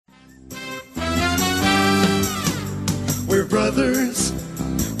brothers.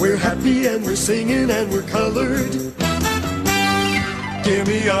 We're happy and we're singing and we're colored. Give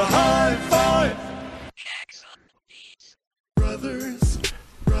me a high five. Brothers.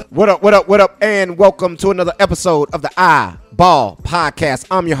 What up, and welcome to another episode of the Eyeball Podcast.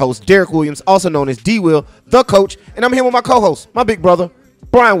 I'm your host, Derek Williams, also known as DWill, the coach, and I'm here with my co-host, my big brother,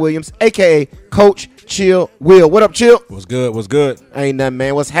 Brian Williams, a.k.a. Coach Chill Will. What up, Chill? What's good? Ain't nothing,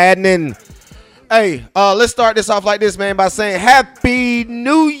 man. What's happening? Hey, let's start this off like this, man, by saying Happy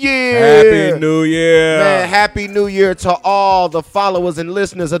New Year. Happy New Year. Man, Happy New Year to all the followers and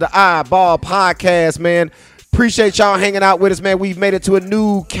listeners of the Eyeball Podcast, man. Appreciate y'all hanging out with us, man. We've made it to a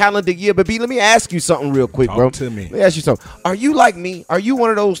new calendar year. But B, let me ask you something real quick, bro. Talk to me. Let me ask you something. Are you like me? Are you one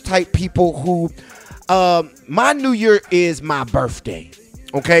of those type people who, my New Year is my birthday?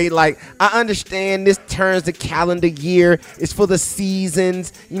 Okay, like I understand this turns the calendar year. It's for the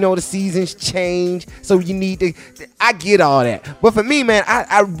seasons. You know, the seasons change. So you need to, I get all that. But for me, man,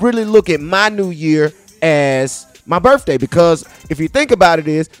 I really look at my New Year as my birthday because if you think about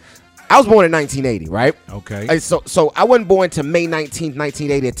it I was born in 1980, right? Okay. So I wasn't born to May 19th,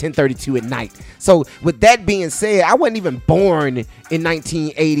 1980 at 10:32 at night. So with that being said, I wasn't even born in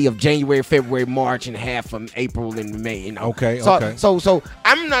 1980 of January, February, March, and half of April and May. You know? Okay. So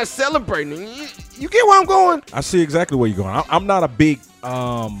I'm not celebrating. You get where I'm going? I see exactly where you're going. I'm not a big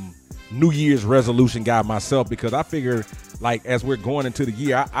New Year's resolution guy myself because I figure, like, as we're going into the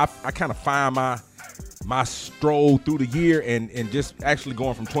year, I kind of find my stroll through the year and just actually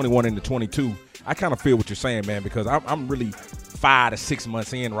going from 21 into 22. I kind of feel what you're saying, man, because I'm really 5 to 6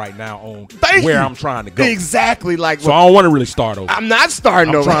 months in right now on where I'm trying to go. Exactly. So I don't want to really start over. I'm not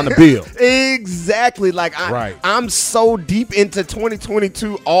starting over. I'm trying to build. Exactly. Like I'm so deep into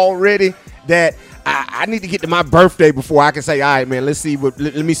 2022 already that I need to get to my birthday before I can say, all right, man, let's see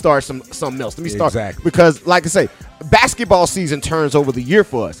let me start something else. Let me start. Exactly. Because like I say, basketball season turns over the year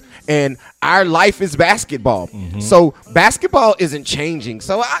for us. And our life is basketball. Mm-hmm. So basketball isn't changing.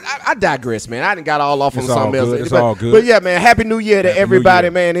 So I digress, man. I done got all off on something else. It's all good. But yeah, man, Happy New Year to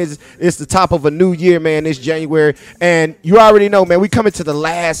everybody, man. It's the top of a new year, man, this January. And you already know, man, we coming to the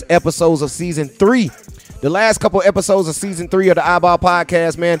last episodes of season 3. The last couple episodes of season 3 of the Eyeball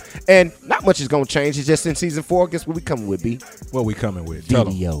Podcast, man. And not much is going to change. It's just in season 4. Guess what we coming with, B? What we coming with?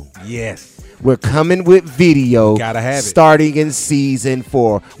 Video. Yes. We're coming with video. Gotta have it. Starting in season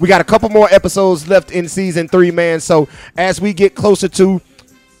 4. We got a couple more episodes left in season 3, man. So as we get closer to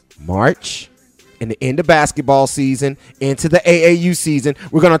March and the end of basketball season, into the AAU season,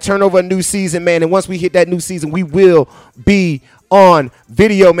 we're going to turn over a new season, man. And once we hit that new season, we will be on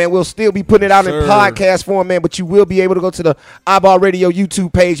video, man. We'll still be putting it out in podcast form, man. But you will be able to go to the Eyeball Radio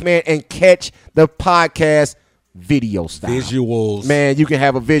YouTube page, man, and catch the podcast video style. Visuals. Man, you can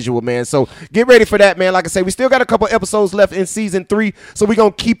have a visual, man. So get ready for that, man. Like I say, we still got a couple episodes left in season 3. So we're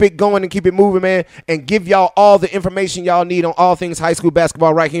going to keep it going and keep it moving, man, and give y'all all the information y'all need on all things high school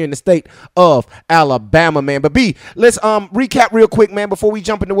basketball right here in the state of Alabama, man. But B, let's recap real quick, man, before we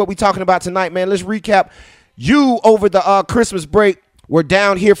jump into what we're talking about tonight, man. Let's recap. You, over the Christmas break, were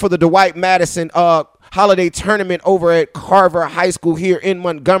down here for the Dwight Madison holiday tournament over at Carver High School here in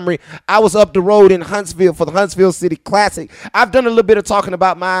Montgomery. I was up the road in Huntsville for the Huntsville City Classic. I've done a little bit of talking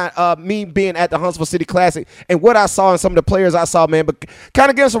about me being at the Huntsville City Classic and what I saw and some of the players I saw, man. But kind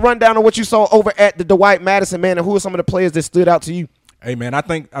of give us a rundown on what you saw over at the Dwight Madison, man, and who are some of the players that stood out to you? Hey, man, I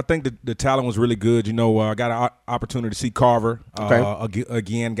think the talent was really good. You know, I got an opportunity to see Carver.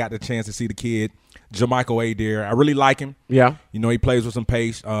 Again, got the chance to see the kid, Jamichael Adair. I really like him. Yeah. You know, he plays with some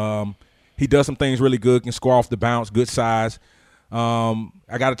pace. He does some things really good, can score off the bounce, good size. I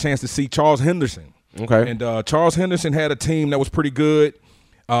got a chance to see Charles Henderson. Okay. And Charles Henderson had a team that was pretty good.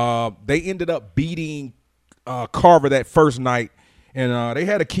 They ended up beating Carver that first night. And they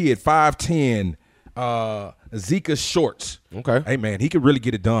had a kid, 5'10", Zika Shorts. Okay. Hey, man, he could really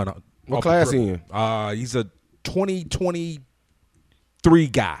get it done. What class he in? He's a 2023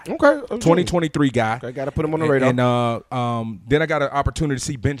 guy. Okay. 2023 guy. Okay, got to put him on the radar. And then I got an opportunity to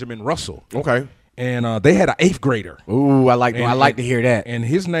see Benjamin Russell. Okay. And they had an 8th grader. Ooh, I like to hear that. And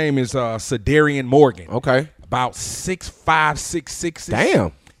his name is Cedarian Morgan. Okay. About 6'5", 6'6".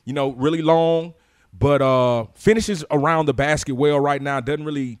 Damn. You know, really long, but finishes around the basket well right now. Doesn't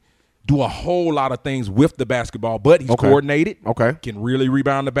really do a whole lot of things with the basketball, but he's coordinated. Okay. Can really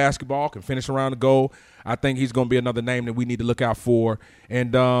rebound the basketball, can finish around the goal. I think he's going to be another name that we need to look out for.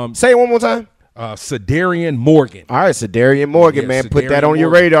 And say it one more time. Cedarian Morgan. All right, Cedarian Morgan, man. Put that on your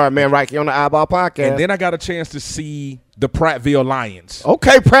radar, man, right here on the Eyeball Podcast. And then I got a chance to see the Prattville Lions.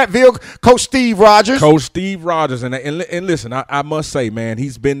 Okay, Prattville, Coach Steve Rogers. Coach Steve Rogers. And listen, I must say, man,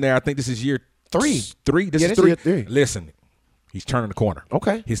 he's been there. I think this is year three. This is three. Listen, He's turning the corner.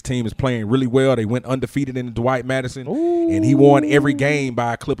 Okay. His team is playing really well. They went undefeated in the Dwight Madison, and he won every game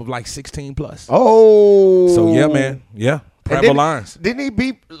by a clip of like 16 plus. Oh. So, yeah, man. Yeah. Prattville Lions. Didn't he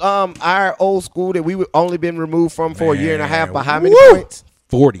beat our old school that we were only been removed from for a year and a half by how many points?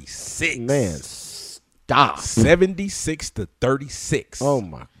 46. Man, stop. 76-36. Oh,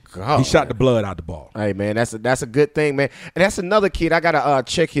 my God. He shot the blood out the ball. Hey, man, that's a good thing, man. And that's another kid. I got to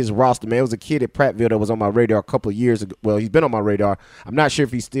check his roster, man. It was a kid at Prattville that was on my radar a couple of years ago. Well, he's been on my radar. I'm not sure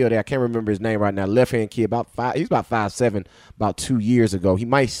if he's still there. I can't remember his name right now. Left-hand kid, he's about 5'7", about 2 years ago. He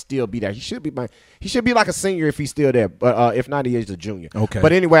might still be there. He should be like a senior if he's still there. But if not, he is a junior. Okay.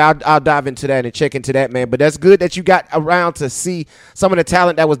 But anyway, I'll dive into that and check into that, man. But that's good that you got around to see some of the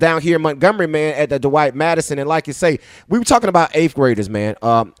talent that was down here in Montgomery, man, at the Dwight Madison. And like you say, we were talking about 8th graders, man.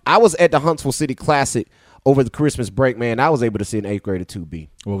 I was at the Huntsville City Classic over the Christmas break, man. I was able to see an 8th grader 2B.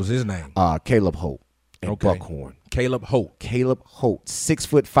 What was his name? Caleb Holt and Buckhorn. Caleb Holt,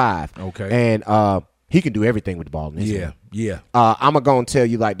 6'5". Okay. And he can do everything with the ball in his hand. Yeah. I'm going to tell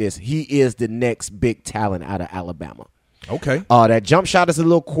you like this. He is the next big talent out of Alabama. Okay. That jump shot is a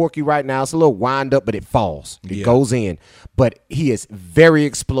little quirky right now. It's a little wind up, but it falls. It goes in. But he is very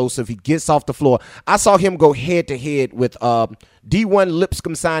explosive. He gets off the floor. I saw him go head-to-head with D1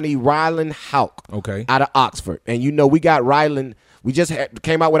 Lipscomb signee Rylan Houck out of Oxford. And, we got Rylan. We just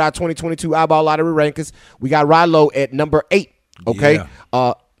came out with our 2022 eyeball lottery rankings. We got Rylo at number 8. Okay.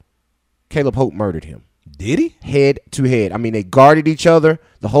 Yeah. Caleb Holt murdered him. Did he? Head to head. I mean, they guarded each other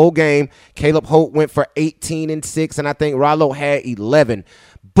the whole game. Caleb Holt went for 18 and 6, and I think Rylo had 11.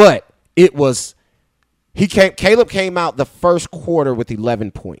 But it was Caleb came out the first quarter with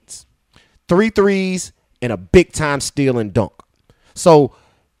 11 points, 3 threes, and a big time steal and dunk. So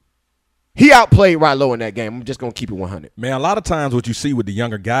he outplayed Rylo in that game. I'm just gonna keep it 100. Man, a lot of times what you see with the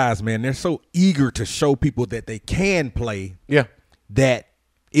younger guys, man, they're so eager to show people that they can play. Yeah. That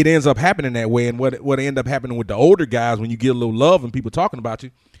it ends up happening that way. And what end up happening with the older guys when you get a little love and people talking about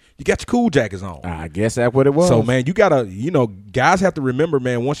you, you got your cool jackets on. I guess that's what it was. So, man, you got to, guys have to remember,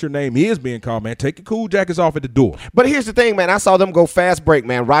 man, once your name is being called, man, take your cool jackets off at the door. But here's the thing, man. I saw them go fast break,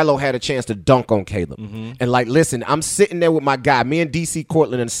 man. Rylo had a chance to dunk on Caleb. Mm-hmm. And, listen, I'm sitting there with my guy. Me and DC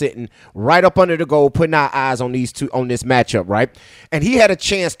Cortland are sitting right up under the goal, putting our eyes on these two on this matchup, right? And he had a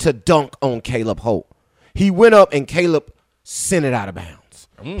chance to dunk on Caleb Holt. He went up, and Caleb sent it out of bounds.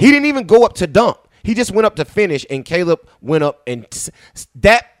 He didn't even go up to dunk. He just went up to finish, and Caleb went up, and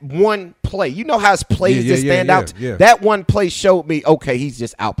that one play, you know how his plays just stand out? Yeah. That one play showed me, okay, he's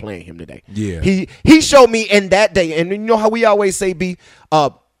just outplaying him today. Yeah. He showed me in that day, and you know how we always say, B,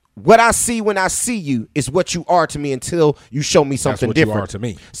 what I see when I see you is what you are to me until you show me something different. You are to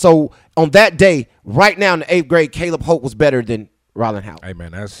me. So on that day, right now in the 8th grade, Caleb Holt was better than Rylan Houck. Hey,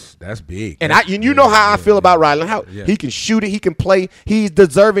 man, that's big. And you know how I feel about Rylan Houck. Yeah. He can shoot it. He can play. He's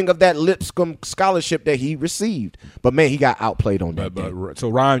deserving of that Lipscomb scholarship that he received. But, man, he got outplayed on that day. So,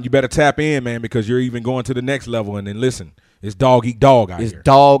 Ryan, you better tap in, man, because you're even going to the next level. And then, listen, it's dog eat dog out here. It's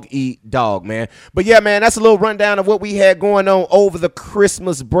dog eat dog, man. But, yeah, man, that's a little rundown of what we had going on over the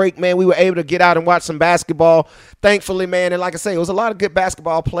Christmas break, man. We were able to get out and watch some basketball, thankfully, man. And like I say, it was a lot of good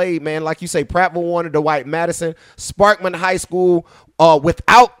basketball played, man. Like you say, Prattville won, Dwight Madison, Sparkman High School,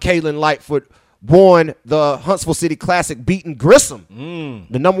 without Kalen Lightfoot, won the Huntsville City Classic, beating Grissom,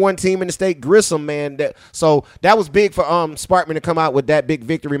 the number 1 team in the state, Grissom, man. So that was big for Sparkman to come out with that big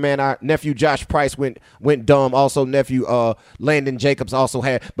victory, man. Our nephew Josh Price went dumb. Also, nephew Landon Jacobs also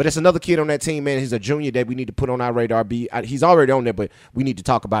had. But it's another kid on that team, man. He's a junior that we need to put on our radar. He's already on there, but we need to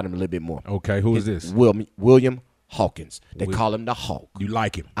talk about him a little bit more. Okay, who is this? William Hawkins. They call him the Hawk. You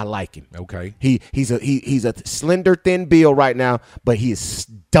like him? I like him. Okay. He's a slender, thin build right now, but he is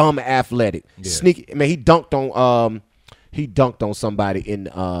dumb athletic. Yeah. Sneaky. Man, he dunked on somebody in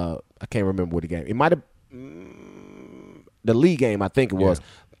I can't remember what the game. It might have the league game. I think it was.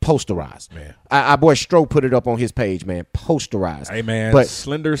 Posterized. Man. Our boy Stroh put it up on his page, man. Posterized. Hey, man. But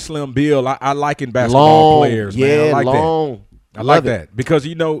slender, slim build. I like in basketball players, man. I like long. That. I like that because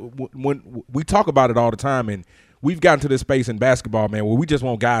when we talk about it all the time, and we've gotten to this space in basketball, man, where we just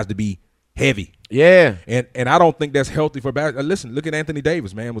want guys to be heavy. Yeah. And I don't think that's healthy for basketball. Listen, look at Anthony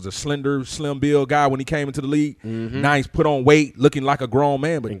Davis, man. Was a slender, slim build guy when he came into the league. Mm-hmm. Now he's put on weight, looking like a grown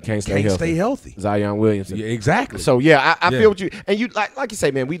man, but can't stay healthy. Zion Williamson. Yeah, exactly. So, yeah, I feel what you – and you like you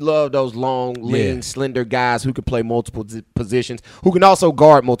say, man, we love those long, lean, slender guys who can play multiple positions, who can also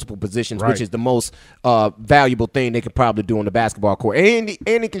guard multiple positions, which is the most valuable thing they could probably do on the basketball court. And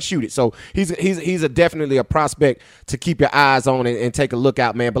he can shoot it. So, he's definitely a prospect to keep your eyes on and take a look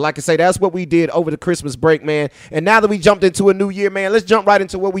out, man. But like I say, that's what we did over the Christmas break, man. And now that we jumped into a new year, man, let's jump right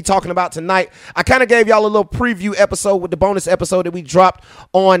into what we're talking about tonight. I kind of gave y'all a little preview episode with the bonus episode that we dropped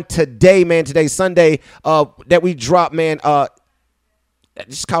on today, man. Today's Sunday that we dropped, man. I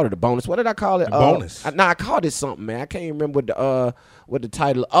just called it a bonus. What did I call it? Bonus. I called it something, man. I can't even remember what the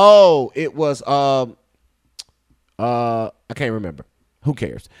title. Oh, it was I can't remember. Who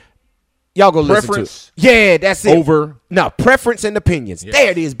cares? Y'all go listen to it. Yeah, that's it. Preference and opinions. Yes.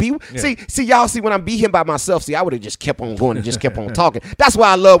 There it is, B. Yeah. See, y'all see when I'm be him by myself, I would have just kept on going and just kept on talking. That's why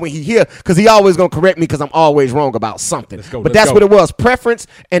I love when he here, because he always going to correct me because I'm always wrong about something. But that's what it was, preference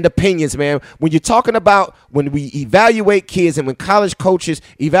and opinions, man. When you're talking about when we evaluate kids and when college coaches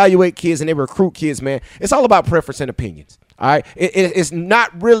evaluate kids and they recruit kids, man, it's all about preference and opinions. All right, it's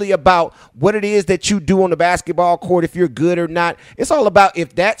not really about what it is that you do on the basketball court, if you're good or not. It's all about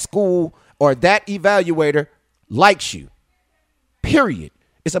if that school or that evaluator likes you, period.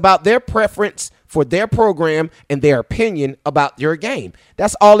 It's about their preference for their program and their opinion about your game.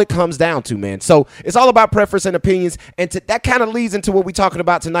 That's all it comes down to, man. So it's all about preference and opinions, and that kind of leads into what we're talking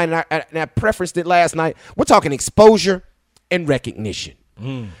about tonight, and I preferenced it last night. We're talking exposure and recognition.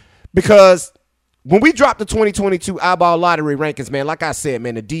 Because when we dropped the 2022 eyeball lottery rankings, man, like I said,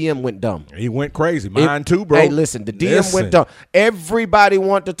 man, the DM went dumb. He went crazy. Mine too, bro. Hey, listen, the DM went dumb. Everybody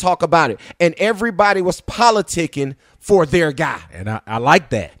wanted to talk about it, and everybody was politicking for their guy. And I like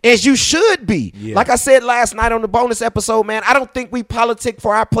that. As you should be. Yeah. Like I said last night on the bonus episode, man, I don't think we politic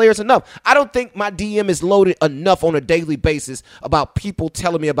for our players enough. I don't think my DM is loaded enough on a daily basis about people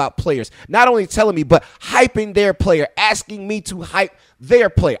telling me about players. Not only telling me, but hyping their player, asking me to hype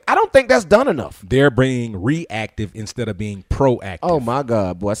their player. I don't think that's done enough. They're being reactive instead of being proactive. Oh, my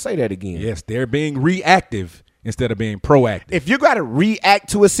God, boy. Say that again. Yes, they're being reactive instead of being proactive. If you got to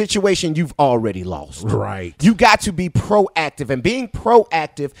react to a situation, you've already lost. Right. You got to be proactive. And being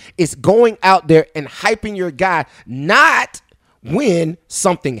proactive is going out there and hyping your guy, not when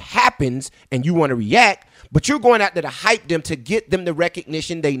something happens and you want to react, but you're going out there to hype them to get them the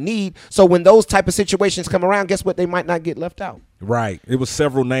recognition they need. So when those type of situations come around, guess what? They might not get left out. Right. It was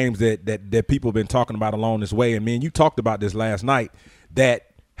several names that people have been talking about along this way. And, man, you talked about this last night that,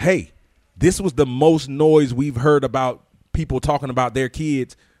 hey, this was the most noise we've heard about people talking about their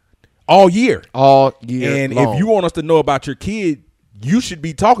kids all year. All year And long. if you want us to know about your kid, you should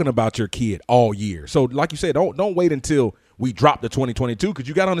be talking about your kid all year. So like you said, don't wait until we drop the 2022, because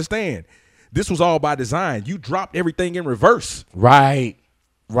you got to understand, this was all by design. You dropped everything in reverse. Right.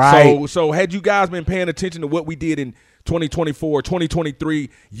 So had you guys been paying attention to what we did in 2024, 2023,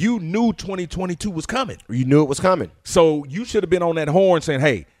 you knew 2022 was coming. You knew it was coming. So you should have been on that horn saying,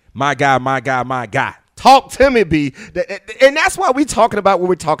 hey, my guy, my guy, my guy. Talk to me, B. And that's why we're talking about what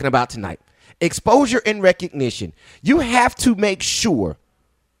we're talking about tonight. Exposure and recognition. You have to make sure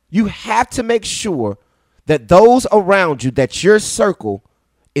that those around you, that your circle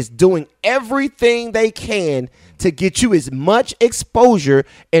is doing everything they can to get you as much exposure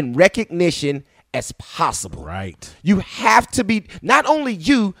and recognition as possible. Right. You have to be, not only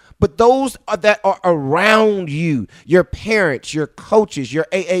you, but those that are around you, your parents, your coaches, your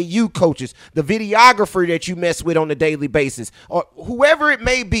AAU coaches, the videographer that you mess with on a daily basis, or whoever it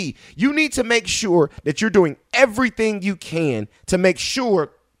may be. You need to make sure that you're doing everything you can to make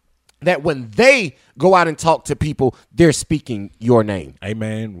sure that when they go out and talk to people, they're speaking your name. Hey,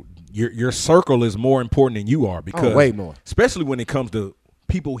 man, your circle is more important than you are, because way more, especially when it comes to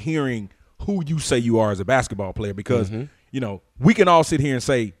people hearing who you say you are as a basketball player, because you know, we can all sit here and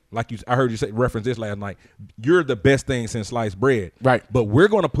say, like I heard you say, reference this last night, you're the best thing since sliced bread. Right. But we're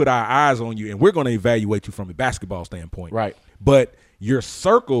going to put our eyes on you and we're going to evaluate you from a basketball standpoint. Right. But your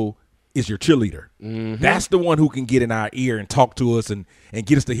circle is your cheerleader. That's the one who can get in our ear and talk to us and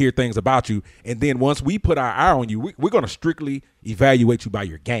get us to hear things about you. And then once we put our eye on you, we're going to strictly evaluate you by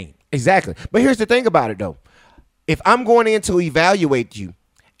your game. Exactly. But here's the thing about it, though. If I'm going in to evaluate you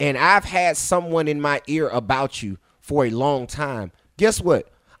and I've had someone in my ear about you for a long time, guess what?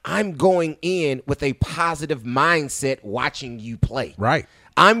 I'm going in with a positive mindset watching you play. Right.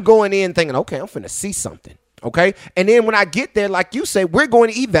 I'm going in thinking, okay, I'm finna see something. Okay. And then when I get there, like you say, we're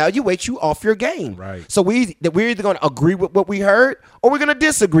going to evaluate you off your game. Right. So we're either going to agree with what we heard or we're going to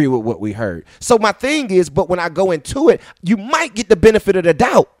disagree with what we heard. So my thing is, but when I go into it, you might get the benefit of the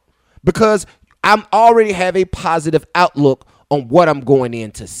doubt because I'm already have a positive outlook on what I'm going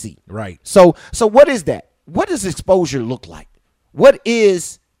in to see. Right. So what is that? What does exposure look like? What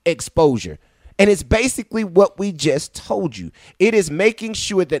is exposure? And it's basically what we just told you. It is making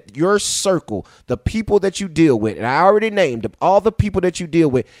sure that your circle, the people that you deal with, and I already named all the people that you deal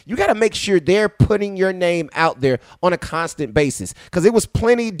with, you got to make sure they're putting your name out there on a constant basis. Because it was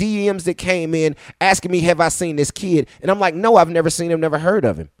plenty DMs that came in asking me, have I seen this kid? And I'm like, no, I've never seen him, never heard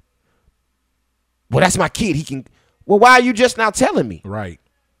of him. Well, that's my kid. He can. Well, why are you just now telling me? Right.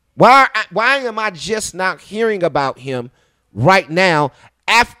 Why am I just not hearing about him right now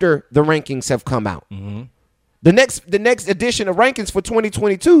after the rankings have come out? Mm-hmm. The next edition of rankings for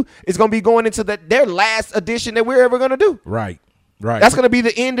 2022 is going to be going into their last edition that we're ever going to do. Right. Right. That's going to be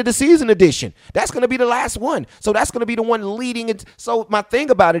the end of the season edition. That's going to be the last one. So that's going to be the one leading it. So my thing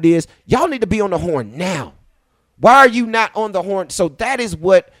about it is y'all need to be on the horn now. Why are you not on the horn? So that is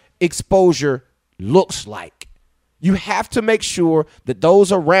what exposure looks like. You have to make sure that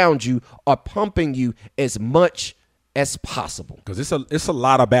those around you are pumping you as much as possible. Because it's a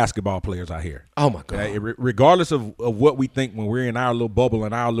lot of basketball players out here. Oh, my God. Regardless of what we think when we're in our little bubble,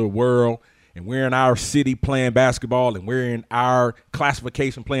 in our little world, and we're in our city playing basketball, and we're in our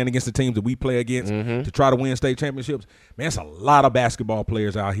classification playing against the teams that we play against to try to win state championships, man, it's a lot of basketball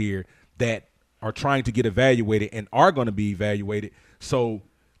players out here that are trying to get evaluated and are going to be evaluated. So,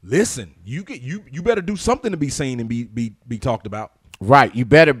 listen, you better do something to be seen and be talked about. Right. You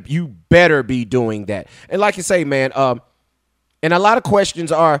better be doing that. And like you say, man, and a lot of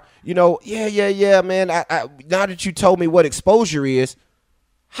questions are, yeah, man, I now that you told me what exposure is,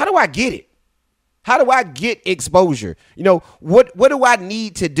 how do I get it? How do I get exposure? What do I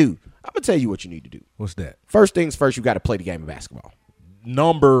need to do? I'm going to tell you what you need to do. What's that? First things first, you got to play the game of basketball.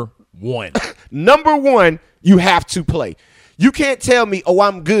 Number one. Number one, you have to play. You can't tell me, oh,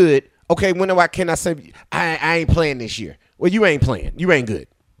 I'm good. Okay, can I say I ain't playing this year? Well, you ain't playing. You ain't good.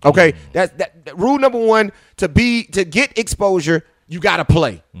 Okay, that's rule number one. To get exposure, you got to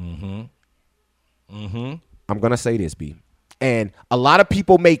play. I'm gonna say this, B, and a lot of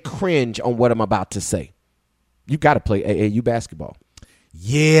people may cringe on what I'm about to say. You got to play AAU basketball.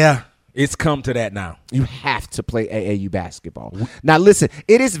 Yeah. It's come to that now. You have to play AAU basketball. Now, listen,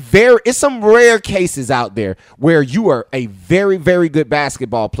 it's some rare cases out there where you are a very, very good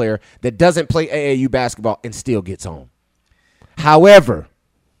basketball player that doesn't play AAU basketball and still gets on. However,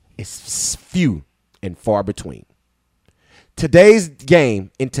 it's few and far between. Today's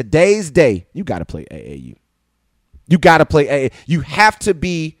game, in today's day, you got to play AAU. You got to play AAU. You have to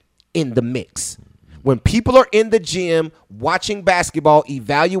be in the mix. When people are in the gym watching basketball,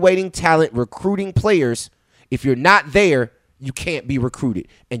 evaluating talent, recruiting players, if you're not there, you can't be recruited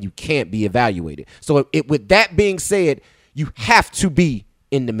and you can't be evaluated. So with that being said, you have to be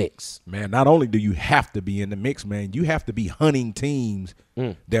in the mix. Man, not only do you have to be in the mix, man, you have to be hunting teams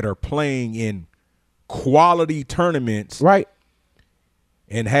that are playing in quality tournaments. Right.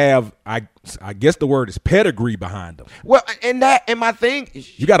 And have, I guess the word is pedigree behind them. Well, and my thing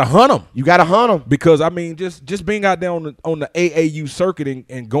is, you got to hunt them. You got to hunt them because I mean, just being out there on the AAU circuit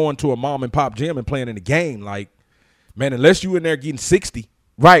and going to a mom and pop gym and playing in the game, like, man, unless you in there getting 60,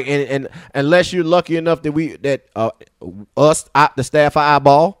 right? And unless you're lucky enough that the staff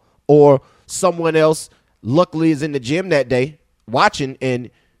eyeball or someone else luckily is in the gym that day watching and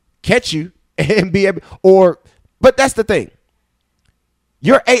catch you and be able, but that's the thing.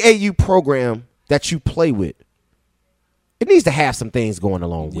 Your AAU program that you play with, it needs to have some things going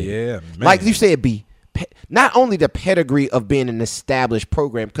along with it. Yeah, man. Like you said, B, not only the pedigree of being an established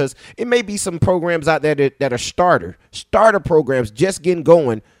program, because it may be some programs out there that are starter programs just getting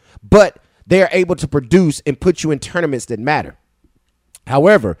going, but they're able to produce and put you in tournaments that matter.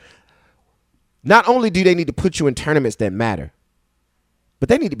 However, not only do they need to put you in tournaments that matter, but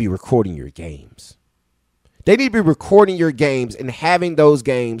they need to be recording your games. They need to be recording your games and having those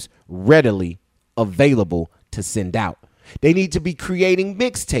games readily available to send out. They need to be creating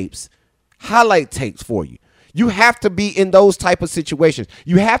mixtapes, highlight tapes for you. You have to be in those type of situations.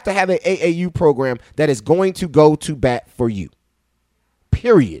 You have to have an AAU program that is going to go to bat for you.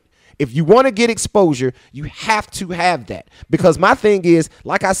 Period. If you want to get exposure, you have to have that. Because my thing is,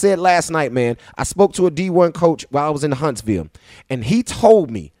 like I said last night, man, I spoke to a D1 coach while I was in Huntsville, and he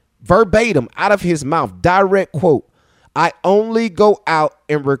told me, verbatim, out of his mouth, direct quote, I only go out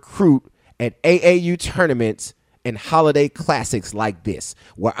and recruit at AAU tournaments and holiday classics like this,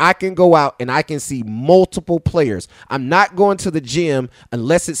 where I can go out and I can see multiple players. I'm not going to the gym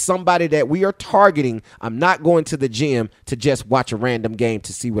unless it's somebody that we are targeting. I'm not going to the gym to just watch a random game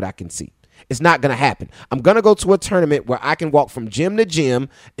to see what I can see. It's not going to happen. I'm going to go to a tournament where I can walk from gym to gym,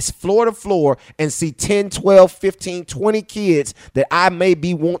 it's floor to floor, and see 10, 12, 15, 20 kids that I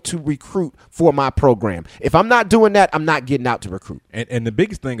maybe want to recruit for my program. If I'm not doing that, I'm not getting out to recruit. And the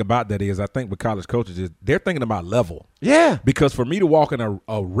biggest thing about that is I think with college coaches is they're thinking about level. Yeah. Because for me to walk in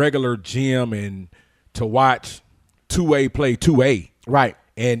a regular gym and to watch 2A play 2A. Right.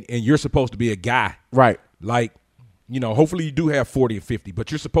 And you're supposed to be a guy. Right. Like, you know, hopefully you do have 40 and 50,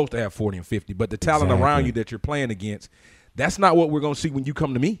 but you're supposed to have 40 and 50. But the talent around you that you're playing against, that's not what we're going to see when you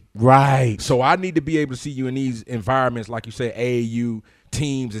come to me. Right. So I need to be able to see you in these environments, like you said, AAU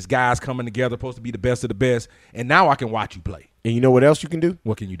teams, as guys coming together, supposed to be the best of the best. And now I can watch you play. And you know what else you can do?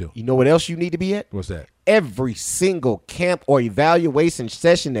 What can you do? You know what else you need to be at? What's that? Every single camp or evaluation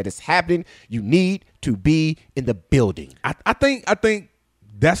session that is happening, you need to be in the building. I think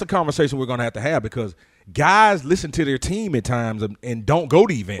that's a conversation we're going to have because guys listen to their team at times and don't go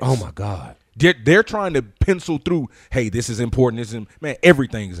to events. Oh, my God. They're trying to pencil through, hey, this is important. Man,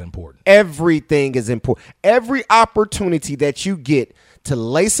 everything is important. Everything is important. Every opportunity that you get to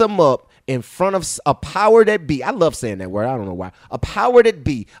lace them up in front of a power that be, I love saying that word, I don't know why, a power that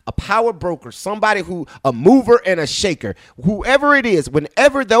be, a power broker, somebody who, a mover and a shaker, whoever it is,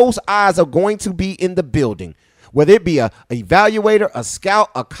 whenever those eyes are going to be in the building, whether it be a evaluator, a scout,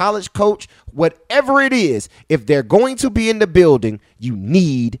 a college coach, whatever it is, if they're going to be in the building, you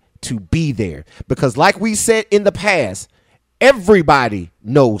need to be there. Because like we said in the past, everybody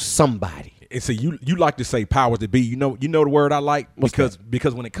knows somebody. And so you like to say powers that be. You know the word I like?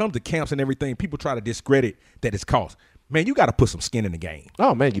 Because when it comes to camps and everything, people try to discredit that it's cost. Man, you got to put some skin in the game.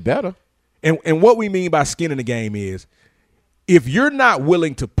 Oh, man, you better. And what we mean by skin in the game is if you're not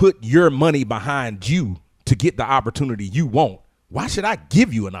willing to put your money behind you to get the opportunity you want, why should I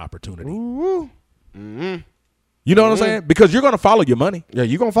give you an opportunity? Mm-hmm. You know what I'm saying? Because you're going to follow your money. Yeah,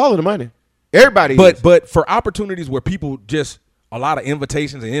 you're going to follow the money. Everybody is. But for opportunities where people just a lot of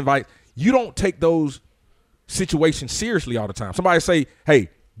invitations and invites, you don't take those situations seriously all the time. Somebody say, hey,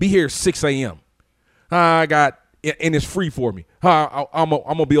 be here 6 a.m. And it's free for me. I'm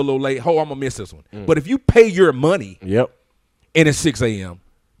going to be a little late. I'm going to miss this one. But if you pay your money and it's 6 a.m.,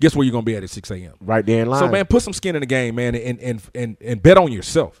 guess where you're going to be at 6 a.m.? Right there in line. So, man, put some skin in the game, man, and bet on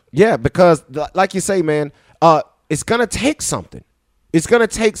yourself. Yeah, because like you say, man, it's going to take something. It's going to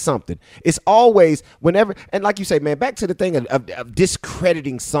take something. It's always whenever, and like you say, man, back to the thing of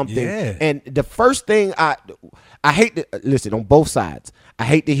discrediting something. Yeah. And the first thing I hate to, listen, on both sides, I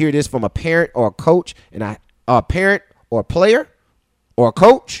hate to hear this from a parent or a coach, and a parent or a player or a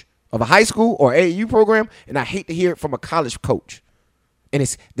coach of a high school or AAU program, and I hate to hear it from a college coach. And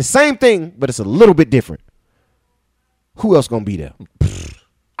it's the same thing, but it's a little bit different. Who else going to be there?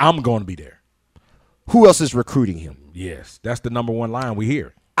 I'm going to be there. Who else is recruiting him? Yes, that's the number one line we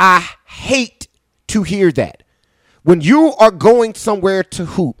hear. I hate to hear that. When you are going somewhere to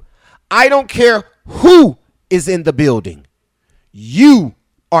hoop, I don't care who is in the building. You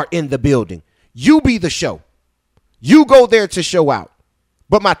are in the building. You be the show. You go there to show out.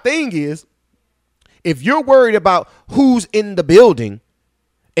 But my thing is, if you're worried about who's in the building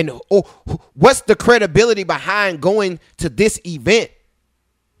and what's the credibility behind going to this event,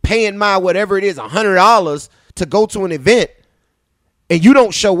 paying my whatever it is, $100 to go to an event, and you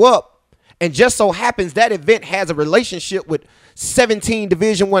don't show up, and just so happens that event has a relationship with 17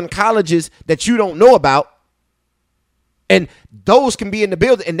 Division I colleges that you don't know about, and those can be in the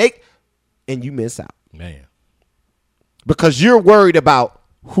building, and you miss out. Man. Because you're worried about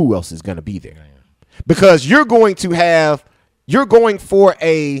who else is going to be there. Man. Because you're going to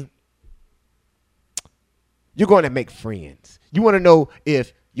make friends. You want to know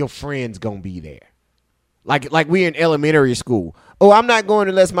if your friend's going to be there. Like we in elementary school. Oh, I'm not going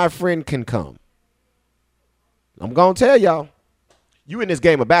unless my friend can come. I'm going to tell y'all, you in this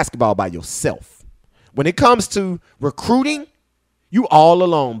game of basketball by yourself. When it comes to recruiting, you all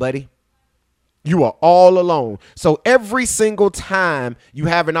alone, buddy. You are all alone. So every single time you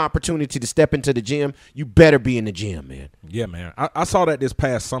have an opportunity to step into the gym, you better be in the gym, man. Yeah, man. I saw that this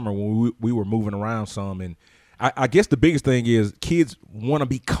past summer when we were moving around some, and I guess the biggest thing is kids want to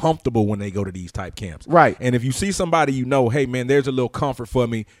be comfortable when they go to these type camps. Right. And if you see somebody you know, hey, man, there's a little comfort for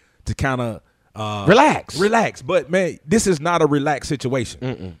me to kind of relax. But, man, this is not a relaxed situation.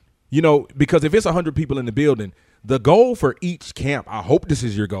 Mm-mm. You know, because if it's 100 people in the building, the goal for each camp, I hope this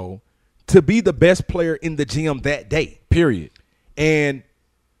is your goal, to be the best player in the gym that day. Period. And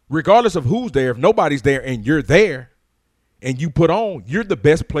regardless of who's there, if nobody's there and you're there, and you put on, you're the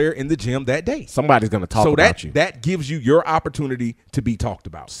best player in the gym that day. Somebody's going to talk about you. So that gives you your opportunity to be talked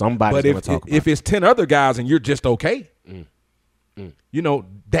about. Somebody's going to talk about you. If it's 10 other guys and you're just okay,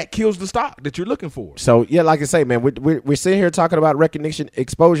 that kills the stock that you're looking for. So, yeah, like I say, man, we're sitting here talking about recognition,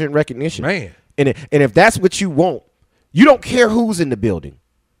 exposure, and recognition. Man. And if that's what you want, you don't care who's in the building.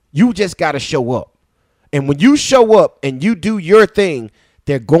 You just got to show up. And when you show up and you do your thing,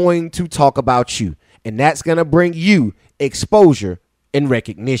 they're going to talk about you. And that's going to bring you exposure and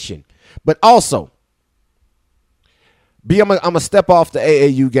recognition. But also, I'm going to step off the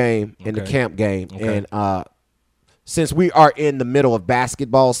AAU game and the camp game. Okay. And since we are in the middle of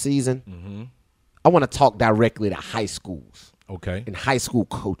basketball season, I want to talk directly to high schools. Okay. And high school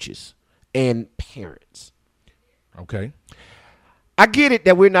coaches and parents. Okay. I get it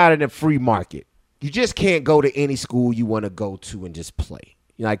that we're not in a free market. You just can't go to any school you want to go to and just play.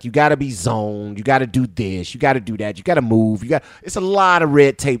 Like, you got to be zoned. You got to do this. You got to do that. You got to move. It's a lot of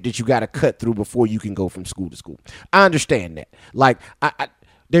red tape that you got to cut through before you can go from school to school. I understand that. Like,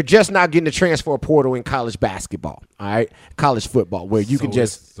 they're just not getting the transfer portal in college basketball, all right? College football, where you can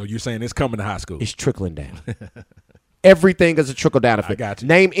just. So you're saying it's coming to high school? It's trickling down. Everything is a trickle-down effect. I got you.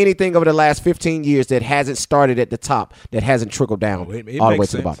 Name anything over the last 15 years that hasn't started at the top, that hasn't trickled down all the way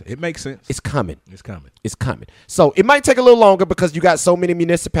to the bottom. It makes sense. It's coming. It's coming. It's coming. So it might take a little longer because you got so many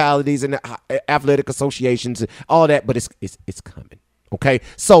municipalities and athletic associations and all that, but it's coming. Okay?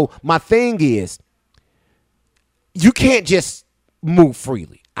 So my thing is, you can't just move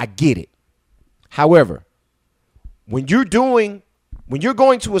freely. I get it. However, when you're going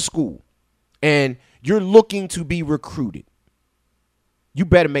to a school and you're looking to be recruited, you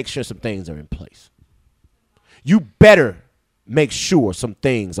better make sure some things are in place. You better make sure some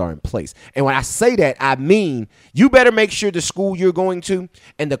things are in place. And when I say that, I mean you better make sure the school you're going to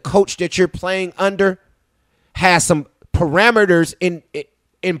and the coach that you're playing under has some parameters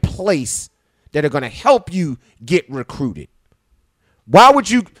in place that are going to help you get recruited. Why would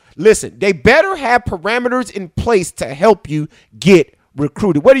you listen? They better have parameters in place to help you get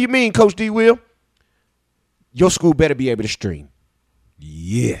recruited. What do you mean, Coach DWill? Your school better be able to stream.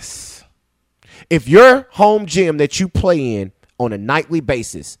 Yes. If your home gym that you play in on a nightly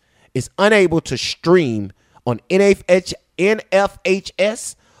basis is unable to stream on NFHS,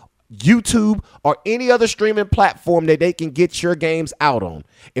 YouTube, or any other streaming platform that they can get your games out on,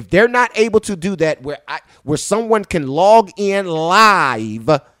 if they're not able to do that where someone can log in live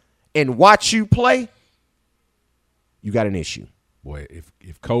and watch you play, you got an issue. Boy,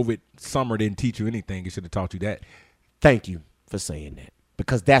 if COVID summer didn't teach you anything, it should have taught you that. Thank you for saying that,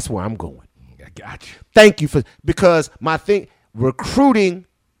 because that's where I'm going. I got you. Thank you because my thing, recruiting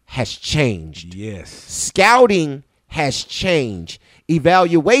has changed. Yes. Scouting has changed.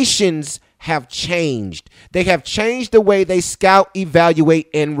 Evaluations have changed. They have changed the way they scout, evaluate,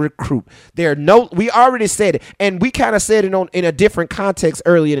 and recruit. We already said it, and we kind of said it in a different context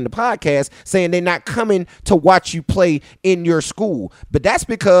earlier in the podcast, saying they're not coming to watch you play in your school. But that's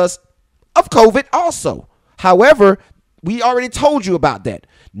because of COVID also. However, we already told you about that.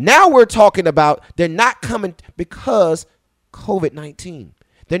 Now we're talking about they're not coming because COVID-19.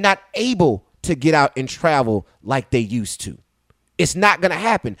 They're not able to get out and travel like they used to. It's not going to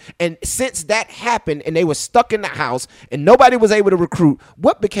happen. And since that happened and they were stuck in the house and nobody was able to recruit,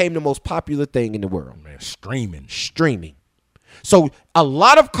 what became the most popular thing in the world? Man, streaming. So a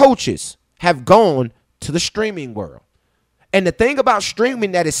lot of coaches have gone to the streaming world. And the thing about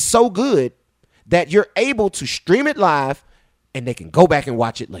streaming that is so good that you're able to stream it live and they can go back and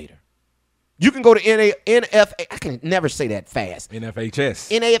watch it later. You can go to NFHS. I can never say that fast. NFHS.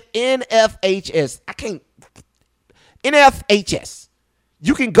 NFHS. I can't. NFHS.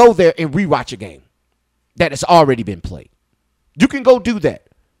 You can go there and rewatch a game that has already been played. You can go do that.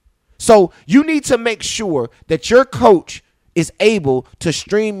 So you need to make sure that your coach is able to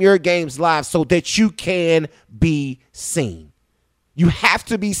stream your games live so that you can be seen. You have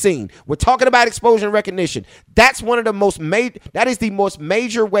to be seen. We're talking about exposure and recognition. That's one of the that is the most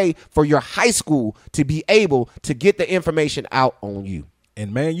major way for your high school to be able to get the information out on you.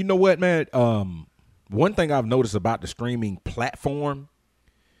 And man, you know what, man? One thing I've noticed about the streaming platform,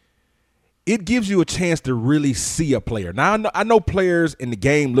 it gives you a chance to really see a player. Now, I know players in the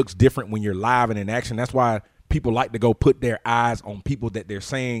game looks different when you're live and in action. That's why people like to go put their eyes on people that they're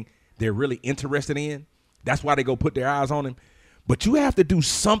saying they're really interested in. That's why they go put their eyes on them. But you have to do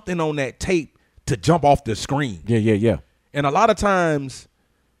something on that tape to jump off the screen. Yeah. And a lot of times,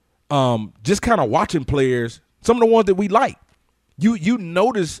 just kind of watching players, some of the ones that we like, you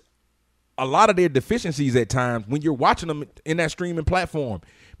notice a lot of their deficiencies at times when you're watching them in that streaming platform.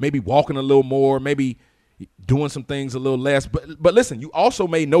 Maybe walking a little more, maybe doing some things a little less. But listen, you also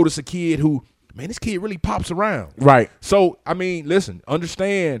may notice a kid who, man, this kid really pops around. Right. So, I mean, listen,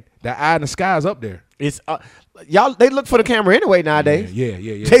 understand that eye in the sky is up there. It's y'all. They look for the camera anyway nowadays. Yeah.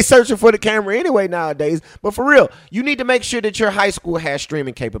 They searching for the camera anyway nowadays. But for real, you need to make sure that your high school has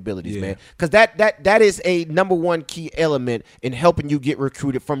streaming capabilities, man, because that is a number one key element in helping you get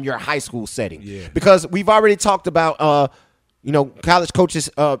recruited from your high school setting. Yeah. Because we've already talked about college coaches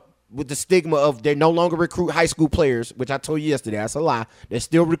with the stigma of they no longer recruit high school players, which I told you yesterday. That's a lie. They're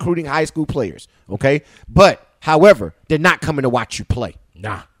still recruiting high school players. Okay, but however, they're not coming to watch you play.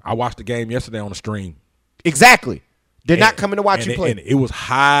 Nah, I watched the game yesterday on the stream. Exactly. They're not coming to watch you play. And it was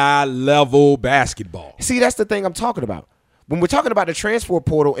high-level basketball. See, that's the thing I'm talking about. When we're talking about the transfer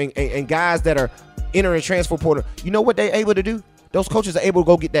portal and guys that are entering transfer portal, you know what they're able to do? Those coaches are able to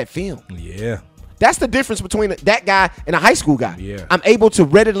go get that film. Yeah. That's the difference between that guy and a high school guy. Yeah. I'm able to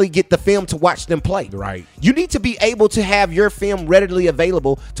readily get the film to watch them play. Right. You need to be able to have your film readily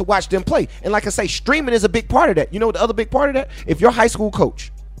available to watch them play. And like I say, streaming is a big part of that. You know the other big part of that? If your high school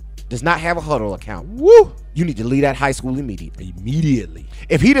coach does not have a Huddle account, you need to leave that high school immediately.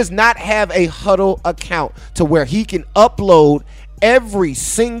 If he does not have a Huddle account to where he can upload every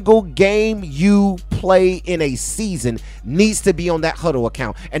single game you play in a season needs to be on that Huddle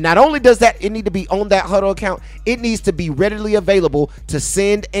account. And not only does that it need to be on that Huddle account, it needs to be readily available to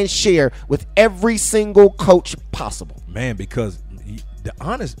send and share with every single coach possible. Man, because the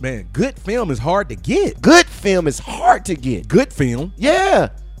honest, man, good film is hard to get. Good film is hard to get. Good film. Yeah,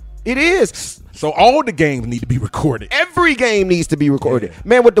 it is. So all the games need to be recorded. Every game needs to be recorded. Yeah.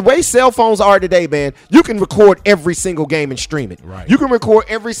 Man, with the way cell phones are today, man, you can record every single game and stream it. Right. You can record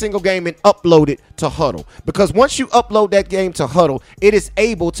every single game and upload it to Huddle. Because once you upload that game to Huddle, it is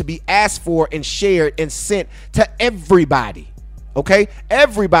able to be asked for and shared and sent to everybody. Okay?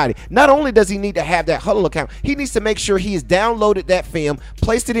 Everybody. Not only does he need to have that Huddle account, he needs to make sure he has downloaded that film,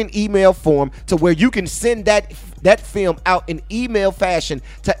 placed it in email form to where you can send that film out in email fashion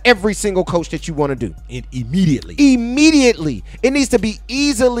to every single coach that you want to do. Immediately. It needs to be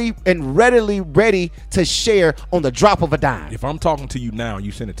easily and readily ready to share on the drop of a dime. If I'm talking to you now and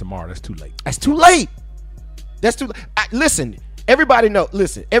you send it tomorrow, that's too late. That's too late. Listen, everybody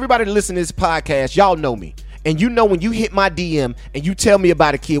listen to this podcast, y'all know me. And you know when you hit my DM and you tell me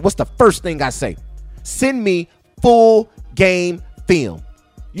about a kid, what's the first thing I say? Send me full game film.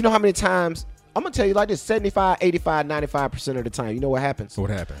 You know how many times? I'm going to tell you like this, 75, 85, 95% of the time. You know what happens? What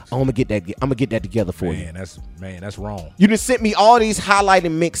happens? I'm going to get that together for you. That's wrong. You just sent me all these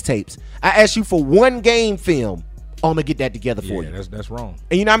highlighting mixtapes. I asked you for one game film. I'm going to get that together for you. Yeah, that's wrong.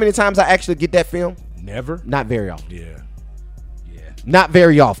 And you know how many times I actually get that film? Never. Not very often. Yeah. Not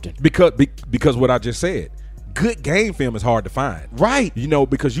very often. Because what I just said. Good game film is hard to find. Right. You know,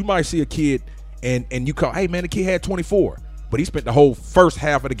 because you might see a kid and you call, hey, man, the kid had 24, but he spent the whole first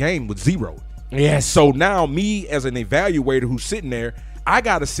half of the game with 0. Yes. So now me as an evaluator who's sitting there, I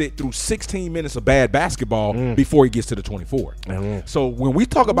got to sit through 16 minutes of bad basketball before he gets to the 24. So when we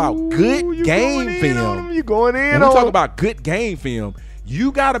talk about good game film, you going in when we talk about good game film,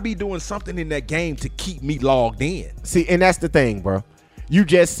 you got to be doing something in that game to keep me logged in. See, and that's the thing, bro. You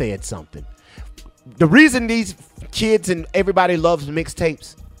just said something. The reason these kids and everybody loves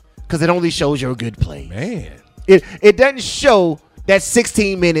mixtapes, because it only shows your good plays. Man. It doesn't show that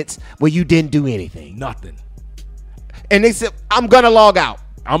 16 minutes where you didn't do anything. Nothing. And they said, I'm going to log out.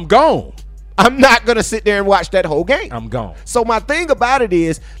 I'm gone. I'm not going to sit there and watch that whole game. I'm gone. So my thing about it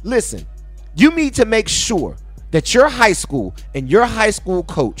is, listen, you need to make sure that your high school and your high school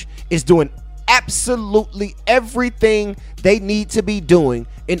coach is doing absolutely everything they need to be doing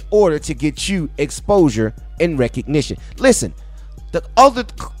in order to get you exposure and recognition. Listen, the other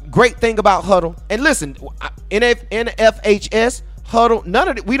great thing about Huddle, and listen, NFHS, Huddle,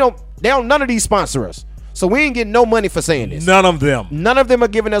 none of these sponsor us. So we ain't getting no money for saying this. None of them. None of them are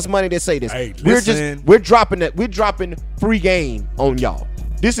giving us money to say this. Hey, we're dropping free game on y'all.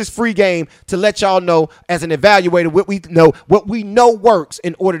 This is free game to let y'all know as an evaluator what we know works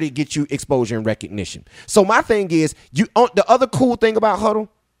in order to get you exposure and recognition. So my thing is, the other cool thing about Huddle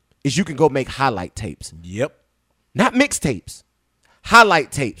is you can go make highlight tapes. Yep. Not mixtapes.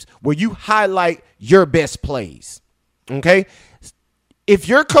 Highlight tapes where you highlight your best plays. Okay? If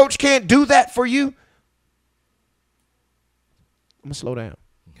your coach can't do that for you, I'm going to slow down.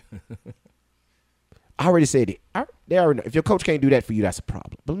 I already said it. They already know. If your coach can't do that for you, that's a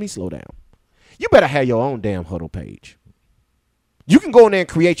problem. But let me slow down. You better have your own damn Huddle page. You can go in there and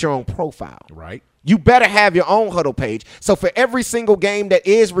create your own profile. Right. You better have your own Huddle page. So for every single game that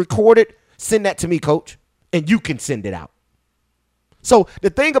is recorded, send that to me, coach, and you can send it out. So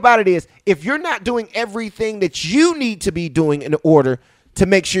the thing about it is, if you're not doing everything that you need to be doing in order to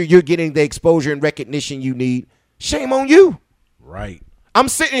make sure you're getting the exposure and recognition you need, shame on you. Right. I'm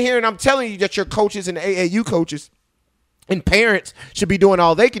sitting here and I'm telling you that your coaches and AAU coaches and parents should be doing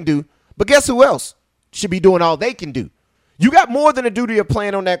all they can do. But guess who else should be doing all they can do? You got more than a duty of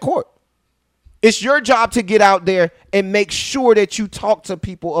playing on that court. It's your job to get out there and make sure that you talk to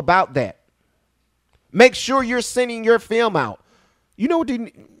people about that. Make sure you're sending your film out. You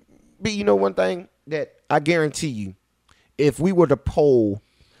know one thing that I guarantee you, if we were to poll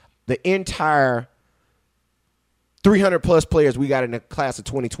the entire 300 plus players we got in the class of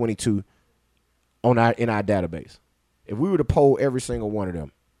 2022 in our database, if we were to poll every single one of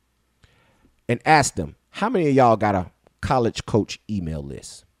them and ask them, how many of y'all got a college coach email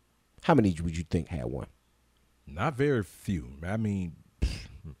list? How many would you think had one? Not very few. I mean,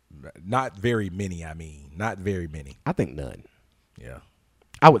 not very many. Not very many. I think none. Yeah.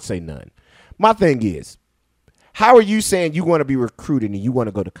 I would say none. My thing is, how are you saying you want to be recruited and you want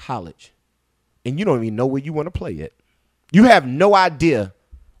to go to college and you don't even know where you want to play yet? You have no idea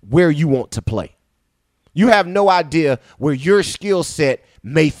where you want to play. You have no idea where your skill set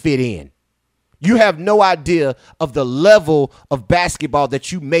may fit in. You have no idea of the level of basketball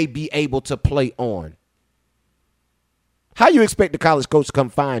that you may be able to play on. How you expect the college coach to come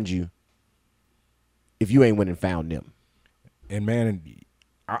find you if you ain't went and found them? And, man,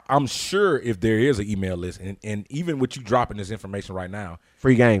 I'm sure if there is an email list, and even with you dropping this information right now,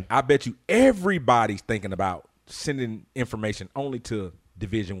 free game, I bet you everybody's thinking about sending information only to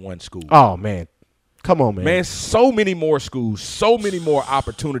Division I schools. Oh, man. Come on, man. Man, so many more schools, so many more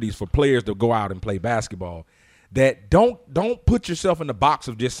opportunities for players to go out and play basketball that don't put yourself in the box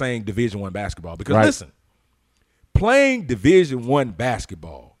of just saying Division I basketball. Because, listen, playing Division I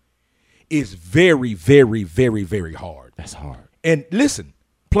basketball is very, very, very, very hard. That's hard. And listen,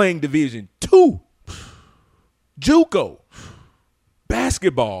 playing Division II, JUCO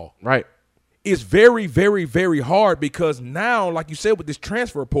basketball is very, very, very hard because now, like you said, with this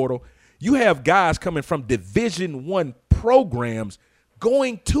transfer portal, you have guys coming from Division I programs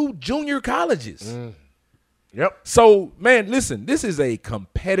going to junior colleges. Yep. So, man, listen, this is a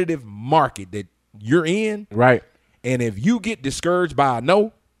competitive market that you're in. Right. And if you get discouraged by a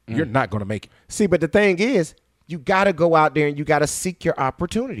no, you're not going to make it. See, but the thing is, you got to go out there and you got to seek your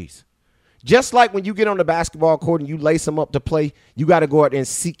opportunities. Just like when you get on the basketball court and you lace them up to play, you got to go out there and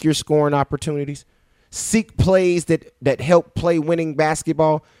seek your scoring opportunities. Seek plays that help play winning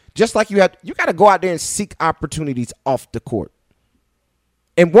basketball. Just like you got to go out there and seek opportunities off the court.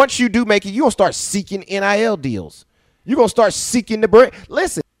 And once you do make it, you're going to start seeking NIL deals. You're going to start seeking the bread.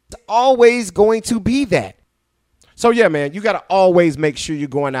 Listen, it's always going to be that. So, yeah, man, you got to always make sure you're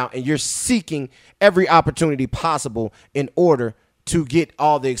going out and you're seeking every opportunity possible in order to get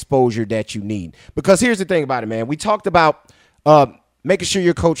all the exposure that you need. Because here's the thing about it, man. We talked about making sure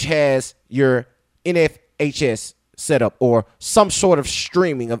your coach has your NFHS set up or some sort of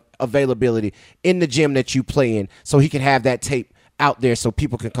streaming of availability in the gym that you play in so he can have that tape out there so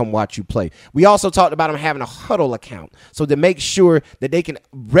people can come watch you play. We also talked about him having a huddle account so to make sure that they can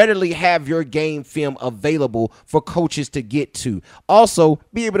readily have your game film available for coaches to get to. Also,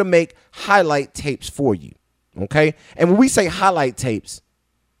 be able to make highlight tapes for you, okay? And when we say highlight tapes,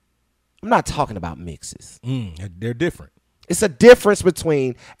 I'm not talking about mixes. They're different. It's a difference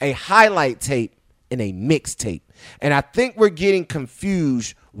between a highlight tape and a mixtape. And I think we're getting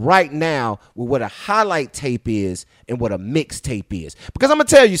confused right now with what a highlight tape is and what a mixtape is. Because I'm going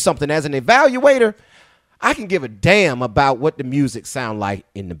to tell you something. As an evaluator, I can give a damn about what the music sound like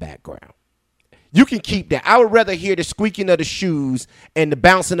in the background. You can keep that. I would rather hear the squeaking of the shoes and the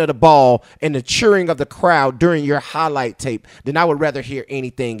bouncing of the ball and the cheering of the crowd during your highlight tape than I would rather hear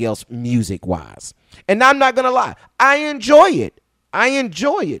anything else music-wise. And I'm not going to lie. I enjoy it.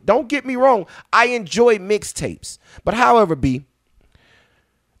 Don't get me wrong. I enjoy mixtapes. But however, B,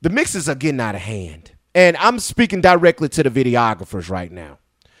 the mixes are getting out of hand. And I'm speaking directly to the videographers right now.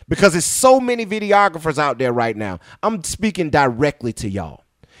 Because there's so many videographers out there right now. I'm speaking directly to y'all.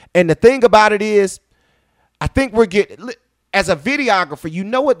 And the thing about it is, I think we're getting, as a videographer, you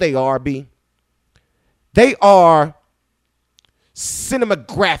know what they are, B? They are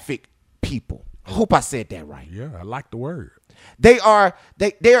cinematographic people. I hope I said that right. Yeah, I like the word. They are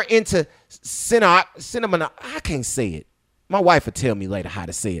into cinema. I can't say it. My wife will tell me later how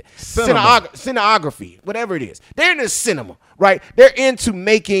to say it. Cinematography, whatever it is. They're into cinema, right? They're into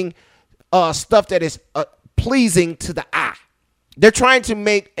making stuff that is pleasing to the eye. They're trying to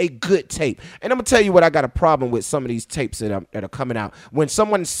make a good tape. And I'm going to tell you what I got a problem with some of these tapes that are coming out. When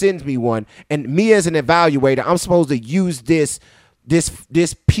someone sends me one, and me as an evaluator, I'm supposed to use this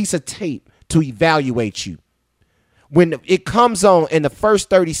piece of tape to evaluate you. When it comes on and the first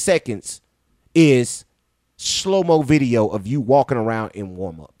 30 seconds is slow-mo video of you walking around in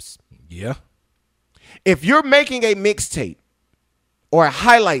warm-ups. Yeah. If you're making a mixtape or a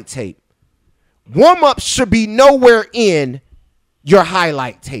highlight tape, warm-ups should be nowhere in your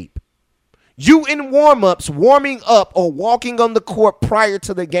highlight tape. You in warm-ups, warming up or walking on the court prior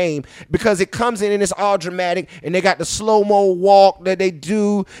to the game, because it comes in and it's all dramatic, and they got the slow-mo walk that they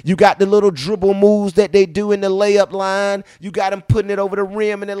do. You got the little dribble moves that they do in the layup line. You got them putting it over the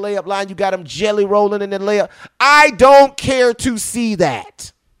rim in the layup line. You got them jelly rolling in the layup. I don't care to see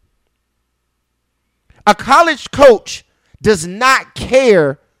that. A college coach does not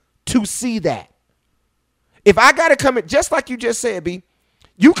care to see that. If I got to come in, just like you just said, B,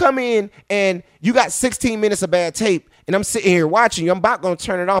 you come in and you got 16 minutes of bad tape, and I'm sitting here watching you. I'm about going to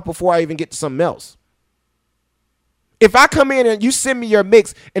turn it off before I even get to something else. If I come in and you send me your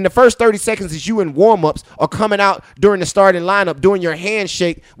mix and the first 30 seconds is you in warm-ups or coming out during the starting lineup doing your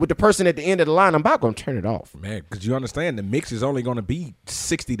handshake with the person at the end of the line, I'm about going to turn it off. Man, because you understand the mix is only going to be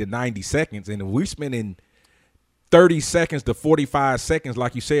 60 to 90 seconds, and if we're spending 30 seconds to 45 seconds,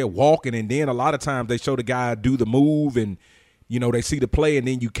 like you said, walking, and then a lot of times they show the guy do the move and – you know, they see the play, and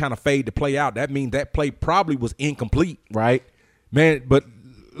then you kind of fade the play out. That means that play probably was incomplete. Right. Man, but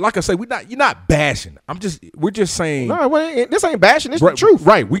like I say, you're not bashing. We're just saying. No, this ain't bashing. It's the truth.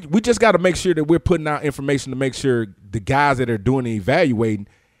 Right. We just got to make sure that we're putting out information to make sure the guys that are doing the evaluating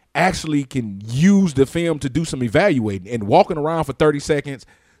actually can use the film to do some evaluating. And walking around for 30 seconds,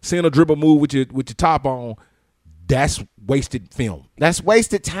 seeing a dribble move with your top on, that's wasted film. That's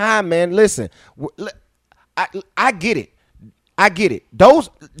wasted time, man. Listen, I get it. I get it.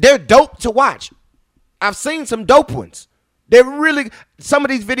 They're dope to watch. I've seen some dope ones. Some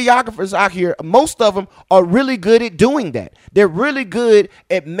of these videographers out here, most of them are really good at doing that. They're really good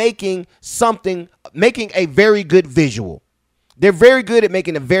at making a very good visual. They're very good at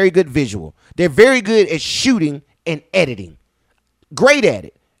making a very good visual. They're very good at shooting and editing. Great at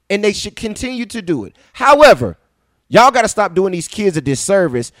it. And they should continue to do it. However, y'all got to stop doing these kids a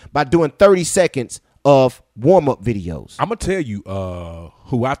disservice by doing 30 seconds of warm-up videos. I'm going to tell you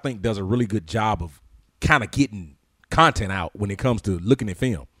who I think does a really good job of kind of getting content out when it comes to looking at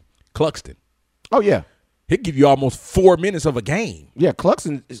film. Cluxton. Oh, yeah. He'll give you almost 4 minutes of a game. Yeah,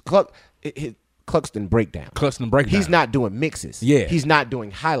 Cluxton breakdown. Cluxton breakdown. He's not doing mixes. Yeah. He's not doing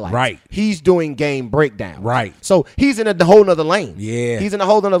highlights. Right. He's doing game breakdown. Right. So he's in a whole nother lane. Yeah. He's in a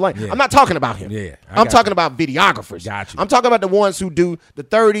whole nother lane. Yeah. I'm not talking about him. Yeah. I'm talking about videographers. Got you. I'm talking about the ones who do the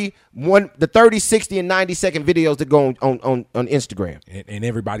 30, 60, and 90-second videos that go on Instagram. And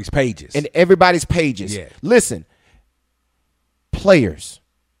everybody's pages. And everybody's pages. Yeah. Listen, players,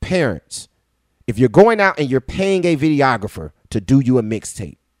 parents, if you're going out and you're paying a videographer to do you a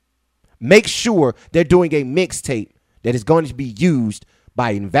mixtape, make sure they're doing a mixtape that is going to be used by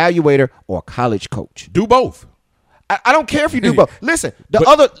an evaluator or a college coach. Do both. I don't care if you do both. Listen,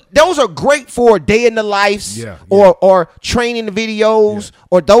 those are great for day in the lives, or training videos,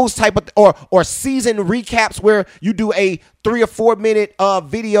 or those type of or season recaps where you do a 3 or 4 minute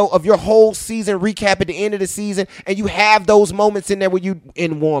video of your whole season recap at the end of the season, and you have those moments in there where you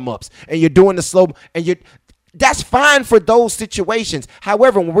in warm-ups and you're doing the slow and that's fine for those situations.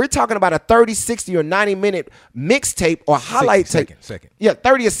 However, when we're talking about a 30, 60, or 90-minute mixtape or highlight tape,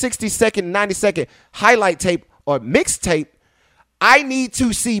 30 or 60 second, 90-second highlight tape or mixtape, I need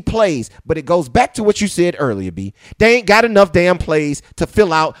to see plays. But it goes back to what you said earlier, B. They ain't got enough damn plays to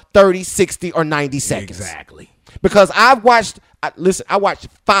fill out 30, 60, or 90 seconds. Exactly. Because I watched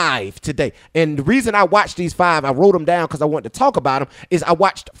 5 today. And the reason I watched these 5, I wrote them down because I wanted to talk about them, is I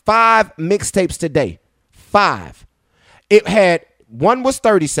watched 5 mixtapes today. 5. One was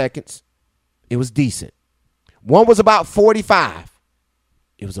 30 seconds. It was decent. One was about 45.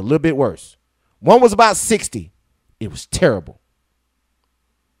 It was a little bit worse. One was about 60. It was terrible.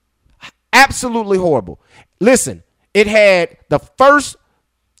 Absolutely horrible. Listen, it had the first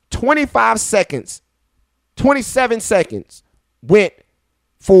 25 seconds, 27 seconds went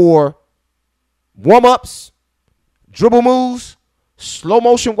for warm-ups, dribble moves, slow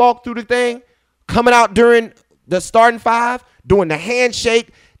motion walk through the thing, coming out during the starting 5, doing the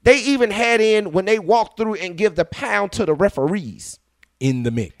handshake. They even had in when they walk through and give the pound to the referees. In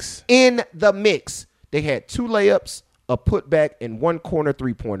the mix. They had 2 layups, a putback, and 1 corner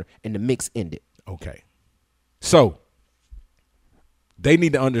 3-pointer, and the mix ended. Okay. So they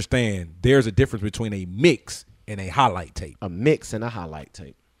need to understand there's a difference between a mix and a highlight tape. A mix and a highlight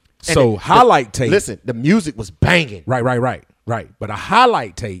tape. So highlight tape. Listen, the music was banging. Right. But a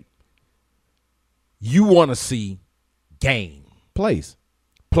highlight tape, you want to see game. Plays.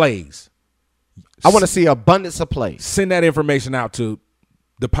 I want to see abundance of plays. Send that information out to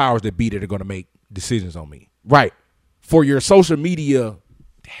the powers that be that are going to make decisions on me. Right. For your social media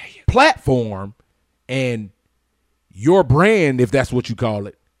platform and your brand, if that's what you call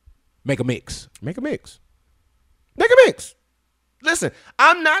it, make a mix. Make a mix. Listen,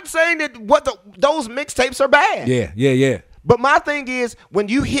 I'm not saying that those mixtapes are bad. Yeah. But my thing is, when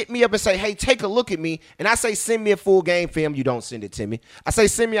you hit me up and say, hey, take a look at me, and I say, send me a full game film, you don't send it to me. I say,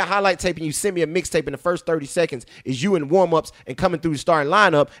 send me a highlight tape, and you send me a mixtape, and the first 30 seconds is you in warm-ups and coming through the starting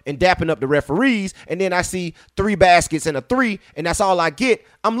lineup and dapping up the referees, and then I see 3 baskets and a 3, and that's all I get.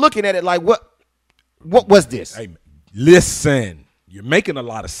 I'm looking at it like, what was this? Hey, listen, you're making a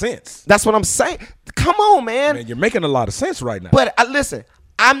lot of sense. That's what I'm saying. Come on, man. You're making a lot of sense right now. But listen,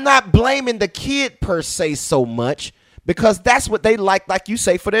 I'm not blaming the kid per se so much, because that's what they like you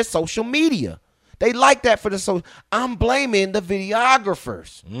say, for their social media. They like that for the social. I'm blaming the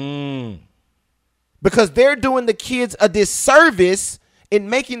videographers. Because they're doing the kids a disservice in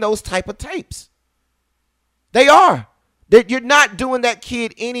making those type of tapes. They are. You're not doing that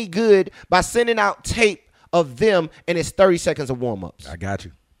kid any good by sending out tape of them and it's 30 seconds of warm-ups. I got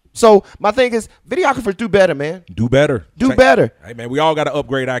you. So my thing is, videographers do better, man. Do better. Hey, man, we all got to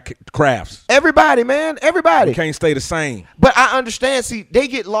upgrade our crafts. Everybody, man. Everybody. We can't stay the same. But I understand. See, they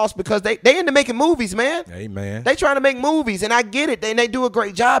get lost because they into making movies, man. Hey, man. They trying to make movies, and I get it. And they do a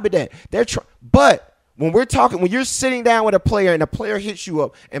great job at that. But when when you're sitting down with a player and a player hits you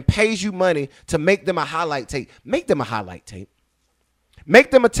up and pays you money to make them a highlight tape, make them a highlight tape.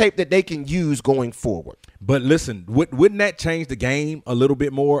 Make them a tape that they can use going forward. But listen, wouldn't that change the game a little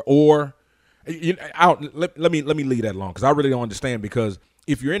bit more? Or let me leave that alone, because I really don't understand. Because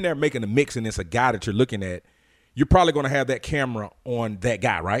if you're in there making a mix and it's a guy that you're looking at, you're probably going to have that camera on that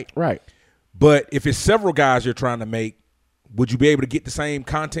guy, right? Right. But if it's several guys you're trying to make, would you be able to get the same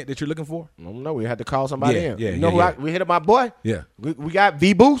content that you're looking for? I don't know. We had to call somebody in. Yeah, we hit up my boy? Yeah. We got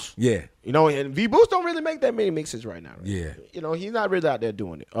V-Boost. Yeah. And V-Boost don't really make that many mixes right now. Right? Yeah. He's not really out there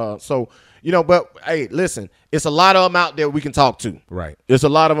doing it. But hey, listen, it's a lot of them out there we can talk to. Right. There's a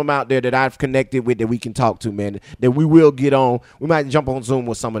lot of them out there that I've connected with that we can talk to, man, that we will get on. We might jump on Zoom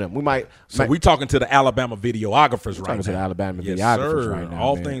with some of them. We talking to the Alabama videographers right now. Talking to the Alabama videographers right now.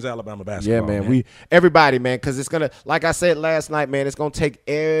 All man. things Alabama basketball. Yeah, man. Everybody, man, because it's going to, like I said last night, man, it's going to take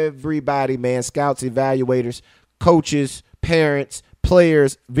everybody, man, scouts, evaluators, coaches, parents,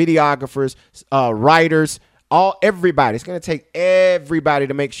 players, videographers, writers, everybody. It's going to take everybody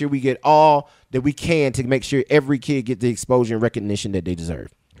to make sure we get all that we can to make sure every kid get the exposure and recognition that they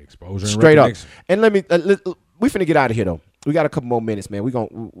deserve. Straight up. And we finna get out of here, though. We got a couple more minutes, man. We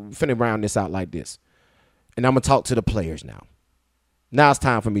finna round this out like this. And I'm going to talk to the players now. Now it's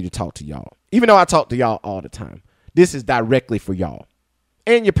time for me to talk to y'all. Even though I talk to y'all all the time, this is directly for y'all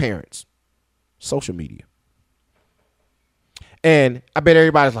and your parents. Social media. And I bet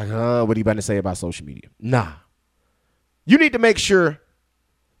everybody's like, what are you about to say about social media? Nah. You need to make sure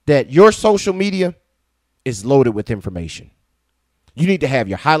that your social media is loaded with information. You need to have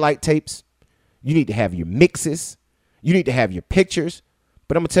your highlight tapes. You need to have your mixes. You need to have your pictures.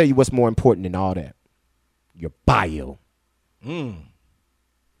 But I'm going to tell you what's more important than all that. Your bio. When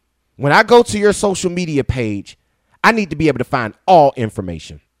I go to your social media page, I need to be able to find all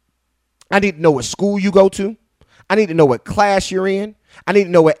information. I need to know what school you go to. I need to know what class you're in. I need to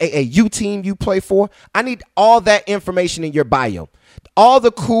know what AAU team you play for. I need all that information in your bio. All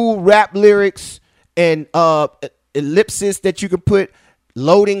the cool rap lyrics and ellipsis that you can put,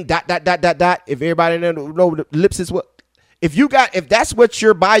 loading, ... If everybody know what ellipsis what, if that's what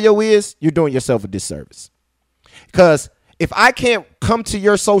your bio is, you're doing yourself a disservice. Because if I can't come to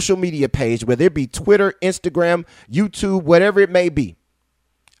your social media page, whether it be Twitter, Instagram, YouTube, whatever it may be,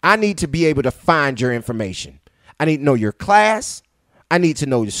 I need to be able to find your information. I need to know your class. I need to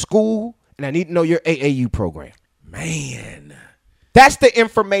know your school. And I need to know your AAU program. Man. That's the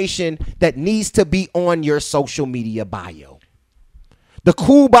information that needs to be on your social media bio. The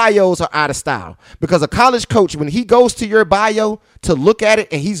cool bios are out of style. Because a college coach, when he goes to your bio to look at it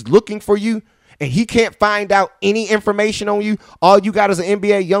and he's looking for you and he can't find out any information on you, all you got is an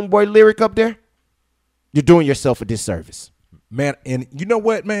NBA YoungBoy lyric up there, you're doing yourself a disservice. Man, and you know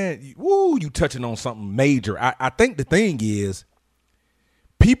what, man? You touching on something major. I think the thing is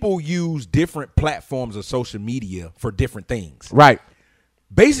people use different platforms of social media for different things. Right.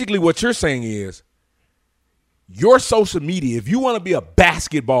 Basically, what you're saying is your social media, if you want to be a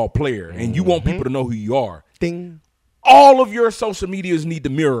basketball player and you want people to know who you are, ding, all of your social medias need to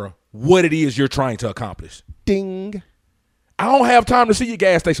mirror what it is you're trying to accomplish. Ding. I don't have time to see your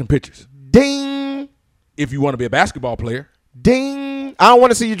gas station pictures. Ding. If you want to be a basketball player. Ding. I don't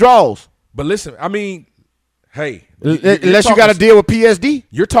want to see your draws. But listen, I mean, Hey, unless you got to deal with PSD.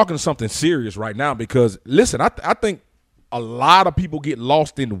 You're talking something serious right now because, listen, I think a lot of people get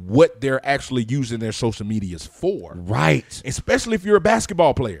lost in what they're actually using their social medias for. Right. Especially if you're a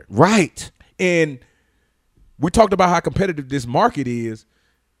basketball player. Right. And we talked about how competitive this market is.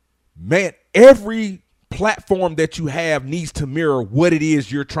 Man, every platform that you have needs to mirror what it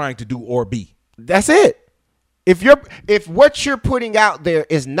is you're trying to do or be. That's it. If what you're putting out there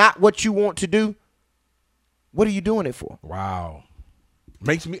is not what you want to do, what are you doing it for? Wow.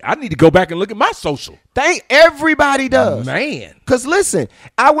 I need to go back and look at my social. Everybody does. Man. Because listen,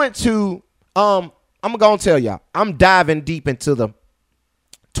 I went to, I'm going to tell y'all, I'm diving deep into the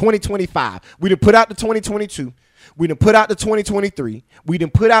 2025. We done put out the 2022. We done put out the 2023. We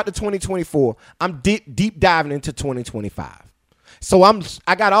done put out the 2024. I'm deep diving into 2025. So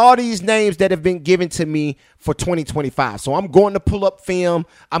I got all these names that have been given to me for 2025. So I'm going to pull up film.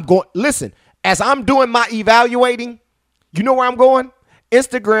 Listen, as I'm doing my evaluating, you know where I'm going?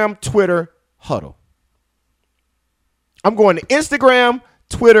 Instagram, Twitter, Huddle. I'm going to Instagram,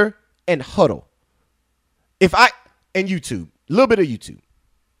 Twitter, and Huddle. And YouTube. A little bit of YouTube.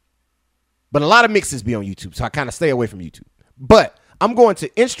 But a lot of mixes be on YouTube, so I kind of stay away from YouTube. But I'm going to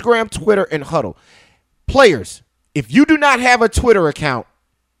Instagram, Twitter, and Huddle. Players, if you do not have a Twitter account,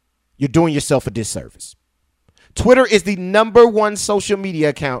 you're doing yourself a disservice. Twitter is the #1 social media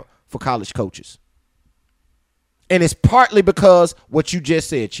account for college coaches. And it's partly because what you just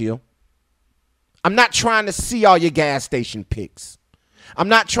said, Chill. I'm not trying to see all your gas station pics. I'm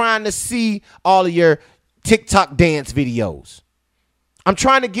not trying to see all of your TikTok dance videos. I'm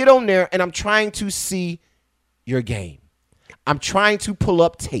trying to get on there and I'm trying to see your game. I'm trying to pull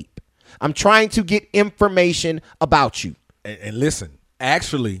up tape. I'm trying to get information about you. And listen,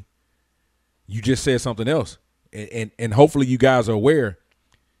 actually, you just said something else. And hopefully you guys are aware.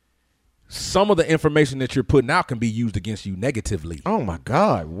 Some of the information that you're putting out can be used against you negatively. Oh my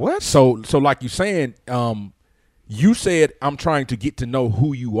God, what? So like you're saying, you said I'm trying to get to know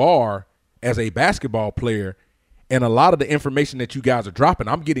who you are as a basketball player, and a lot of the information that you guys are dropping,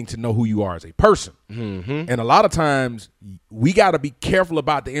 I'm getting to know who you are as a person. Mm-hmm. And a lot of times we got to be careful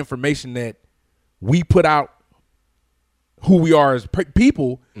about the information that we put out, who we are as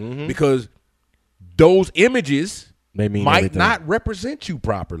people, because those images might not represent you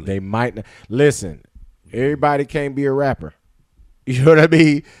properly. They might not. Listen, everybody can't be a rapper. You know what I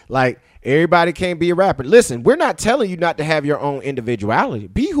mean? Like, everybody can't be a rapper. Listen, we're not telling you not to have your own individuality.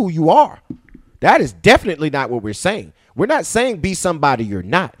 Be who you are. That is definitely not what we're saying. We're not saying be somebody you're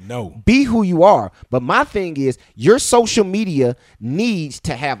not. No. Be who you are. But my thing is, your social media needs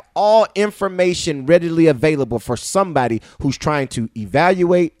to have all information readily available for somebody who's trying to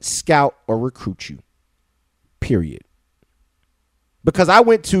evaluate, scout, or recruit you. Period. Because I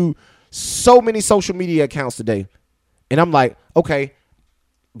went to so many social media accounts today, and I'm like, okay,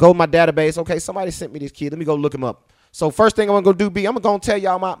 go to my database. Okay, somebody sent me this kid. Let me go look him up. So first thing I'm gonna do, I'm gonna tell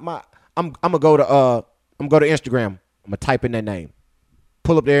y'all I'm gonna go to Instagram. I'm gonna type in that name,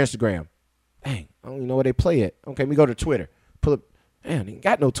 pull up their Instagram. Dang, I don't even know where they play it. Okay, let me go to Twitter. Pull up. Damn, they ain't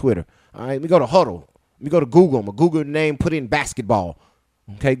got no Twitter. All right, let me go to Huddle. Let me go to Google. I'm gonna Google the name, put in basketball.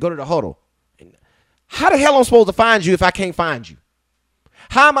 Okay, go to the Huddle. How the hell am I supposed to find you if I can't find you?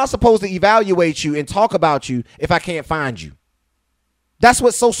 How am I supposed to evaluate you and talk about you if I can't find you? That's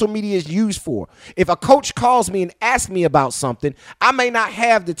what social media is used for. If a coach calls me and asks me about something, I may not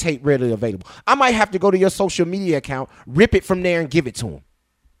have the tape readily available. I might have to go to your social media account, rip it from there, and give it to him.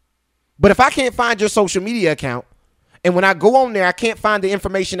 But if I can't find your social media account, and when I go on there, I can't find the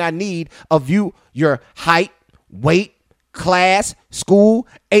information I need of you, your height, weight, class, school,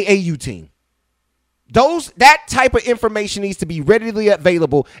 AAU team. That type of information needs to be readily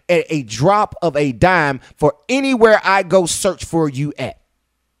available at a drop of a dime for anywhere I go search for you at.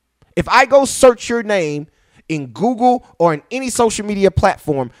 If I go search your name in Google or in any social media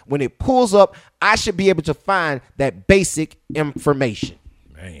platform, when it pulls up, I should be able to find that basic information.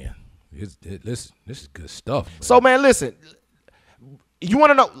 Man, this is good stuff. Man. So, man, listen. You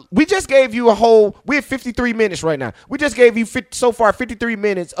want to know? We just gave you we have 53 minutes right now. We just gave you so far 53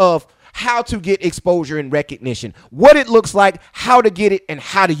 minutes of how to get exposure and recognition, what it looks like, how to get it, and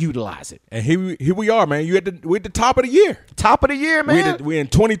how to utilize it. And here we are, man. We're at the top of the year. Top of the year, man. We're in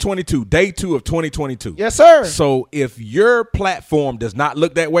 2022, day 2 of 2022. Yes, sir. So if your platform does not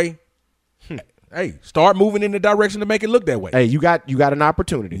look that way, hey, start moving in the direction to make it look that way. Hey, you got an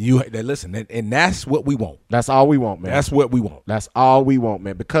opportunity. Listen, and that's what we want. That's all we want, man. That's what we want. That's all we want,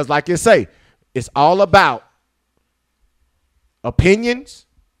 man. Because like you say, it's all about opinions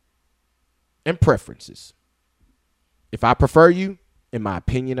and preferences. If I prefer you, in my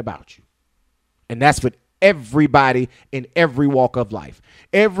opinion about you. And that's what everybody in every walk of life.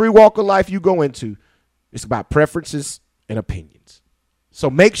 Every walk of life you go into, it's about preferences and opinions. So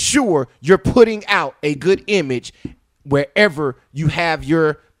make sure you're putting out a good image wherever you have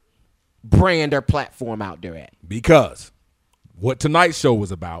your brand or platform out there at. Because what tonight's show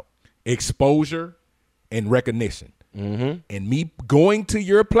was about, exposure and recognition. And me going to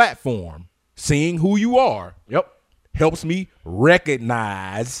your platform, seeing who you are, helps me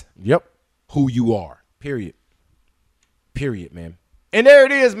recognize who you are. Period, man. And there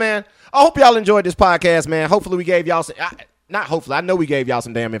it is, man. I hope y'all enjoyed this podcast, man. Hopefully we gave y'all some, not hopefully, I know we gave y'all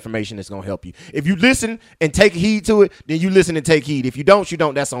some damn information that's going to help you. If you listen and take heed to it, then you listen and take heed. If you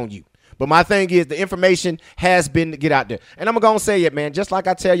don't, that's on you. But my thing is the information has been to get out there. And I'm going to say it, man, just like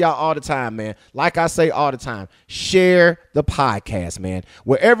I tell y'all all the time, man. Like I say all the time, share the podcast, man.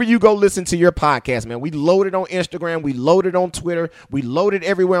 Wherever you go listen to your podcast, man. We load it on Instagram. We load it on Twitter. We load it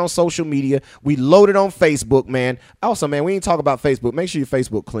everywhere on social media. We load it on Facebook, man. Also, man, we ain't talk about Facebook. Make sure your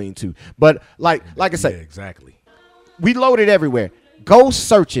Facebook clean, too. But like I say. Yeah, exactly. We load it everywhere. Go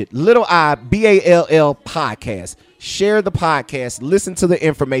search it. Little IBALL podcast. Share the podcast. Listen to the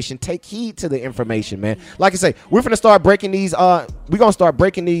information. Take heed to the information, man. Like I say, we're gonna start breaking these. We're gonna start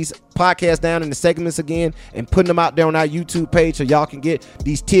breaking these podcasts down into segments again and putting them out there on our YouTube page so y'all can get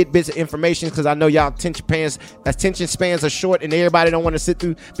these tidbits of information. Because I know y'all attention spans are short and everybody don't want to sit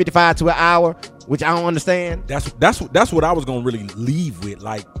through 55 to an hour, which I don't understand. That's what I was gonna really leave with.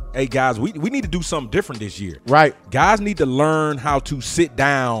 Like, hey guys, we need to do something different this year. Right. Guys need to learn how to sit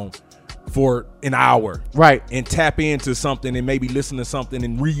down for an hour, right, and tap into something and maybe listen to something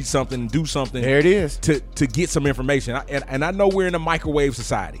and read something and do something. There it is. To get some information. And I know we're in a microwave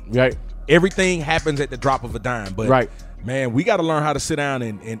society. Right. Everything happens at the drop of a dime. But right, man, we got to learn how to sit down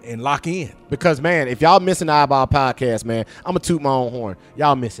and lock in. Because, man, if y'all missing the Eyeball Podcast, man, I'm going to toot my own horn.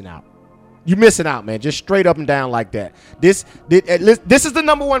 Y'all missing out. You missing out, man. Just straight up and down like that. This is the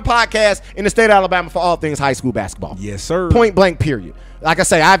number one podcast in the state of Alabama for all things high school basketball. Yes, sir. Point blank, period. Like I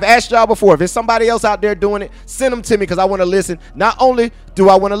say, I've asked y'all before, if there's somebody else out there doing it, send them to me because I want to listen. Not only do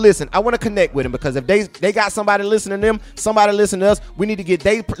I want to listen, I want to connect with them because if they got somebody listening to them, somebody listening to us, we need to get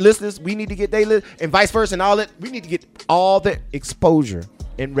their listeners, we need to get their listeners, and vice versa and all that. We need to get all the exposure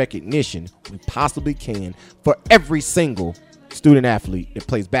and recognition we possibly can for every single student athlete that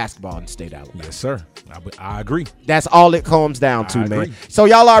plays basketball in the state of Alabama. Yes, sir. I agree. That's all it comes down to, man. Agree. So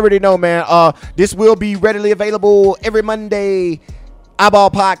y'all already know, man. This will be readily available every Monday.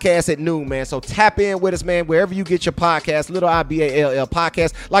 Eyeball Podcast at noon, man. So tap in with us, man, wherever you get your podcast, Little IBALL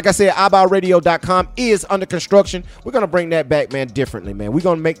Podcast. Like I said, eyeballradio.com is under construction. We're going to bring that back, man, differently, man. We're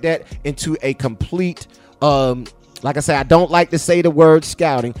going to make that into a complete, like I said, I don't like to say the word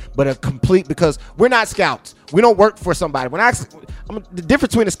scouting, but a complete, because we're not scouts. We don't work for somebody. The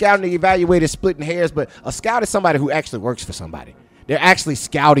difference between a scout and the evaluator is splitting hairs, but a scout is somebody who actually works for somebody. They're actually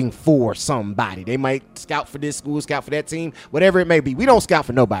scouting for somebody. They might scout for this school, scout for that team, whatever it may be. We don't scout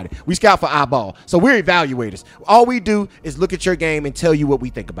for nobody. We scout for eyeball. So we're evaluators. All we do is look at your game and tell you what we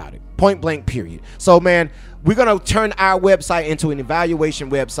think about it. Point blank, period. So, man, we're going to turn our website into an evaluation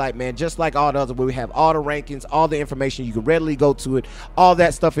website, man, just like all the others, where we have all the rankings, all the information. You can readily go to it. All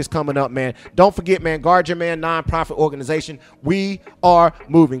that stuff is coming up, man. Don't forget, man, Guard Your Man nonprofit organization. We are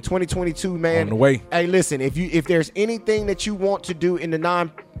moving. 2022, man. On the way. Hey, listen, if there's anything that you want to do in the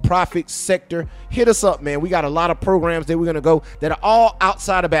nonprofit sector, hit us up, man. We got a lot of programs that we're going to go that are all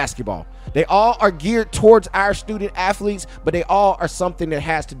outside of basketball. They all are geared towards our student athletes, but they all are something that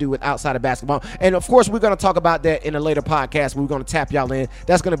has to do with outside of basketball. And, of course, we're going to talk about that in a later podcast. We're going to tap y'all in.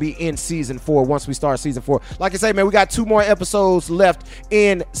 That's going to be in Season 4 once we start Season 4. Like I say, man, we got 2 more episodes left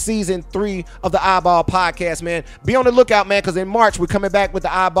in Season 3 of the Eyeball Podcast, man. Be on the lookout, man, because in March, we're coming back with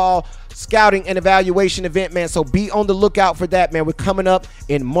the Eyeball Scouting and Evaluation event, man. So be on the lookout for that, man. We're coming up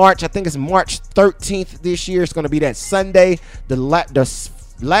in March. I think it's March 13th this year. It's going to be that Sunday, the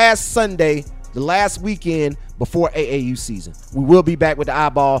last Sunday, the last weekend before AAU season. We will be back with the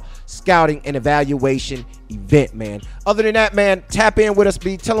Eyeball Scouting and Evaluation event, man. Other than that, man, tap in with us,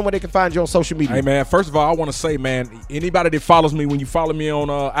 B. Tell them where they can find you on social media. Hey, man, first of all, I want to say, man, anybody that follows me, when you follow me on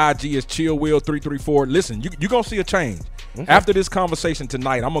IG is ChillWill334. Listen, you're going to see a change. Okay. After this conversation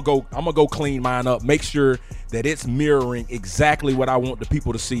tonight, I'm gonna go clean mine up, make sure that it's mirroring exactly what I want the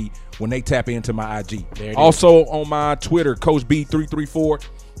people to see when they tap into my IG. Also on my Twitter, Coach B334,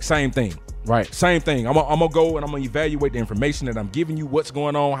 same thing. Right. Same thing. I'm gonna go and I'm gonna evaluate the information that I'm giving you, what's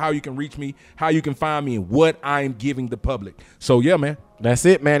going on, how you can reach me, how you can find me, and what I'm giving the public. So yeah, man. That's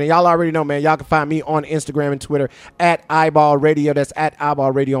it, man. And y'all already know, man. Y'all can find me on Instagram and Twitter at Eyeball Radio. That's at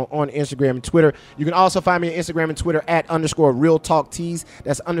Eyeball Radio on Instagram and Twitter. You can also find me on Instagram and Twitter at _Real Talk Tees.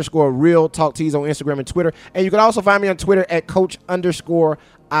 That's _Real Talk Tees on Instagram and Twitter. And you can also find me on Twitter at Coach_Eyeball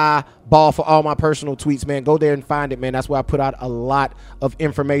for all my personal tweets, man. Go there and find it, man. That's where I put out a lot of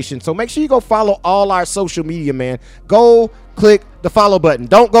information. So make sure you go follow all our social media, man. Go click the follow button.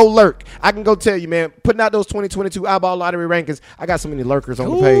 Don't go lurk. I can go tell you, man, putting out those 2022 Eyeball Lottery rankings, I got so many lurkers on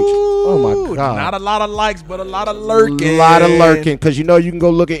the page. Oh, my God. Not a lot of likes, but a lot of lurking. A lot of lurking, because you can go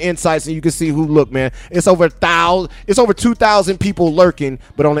look at insights and you can see who look, man. It's over 2,000 people lurking,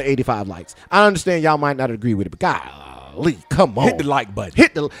 but only 85 likes. I understand y'all might not agree with it, but golly, come on. Hit the like button.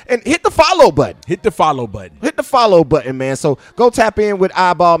 Hit the follow button. Hit the follow button. Hit the follow button, man. So go tap in with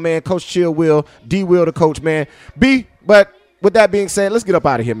Eyeball, man. Coach Chill Will, DWill the coach, man. But with that being said, let's get up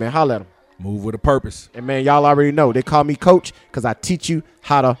out of here, man. Holla at him. Move with a purpose. And, man, y'all already know. They call me Coach because I teach you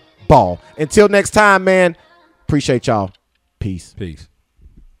how to ball. Until next time, man, appreciate y'all. Peace. Peace.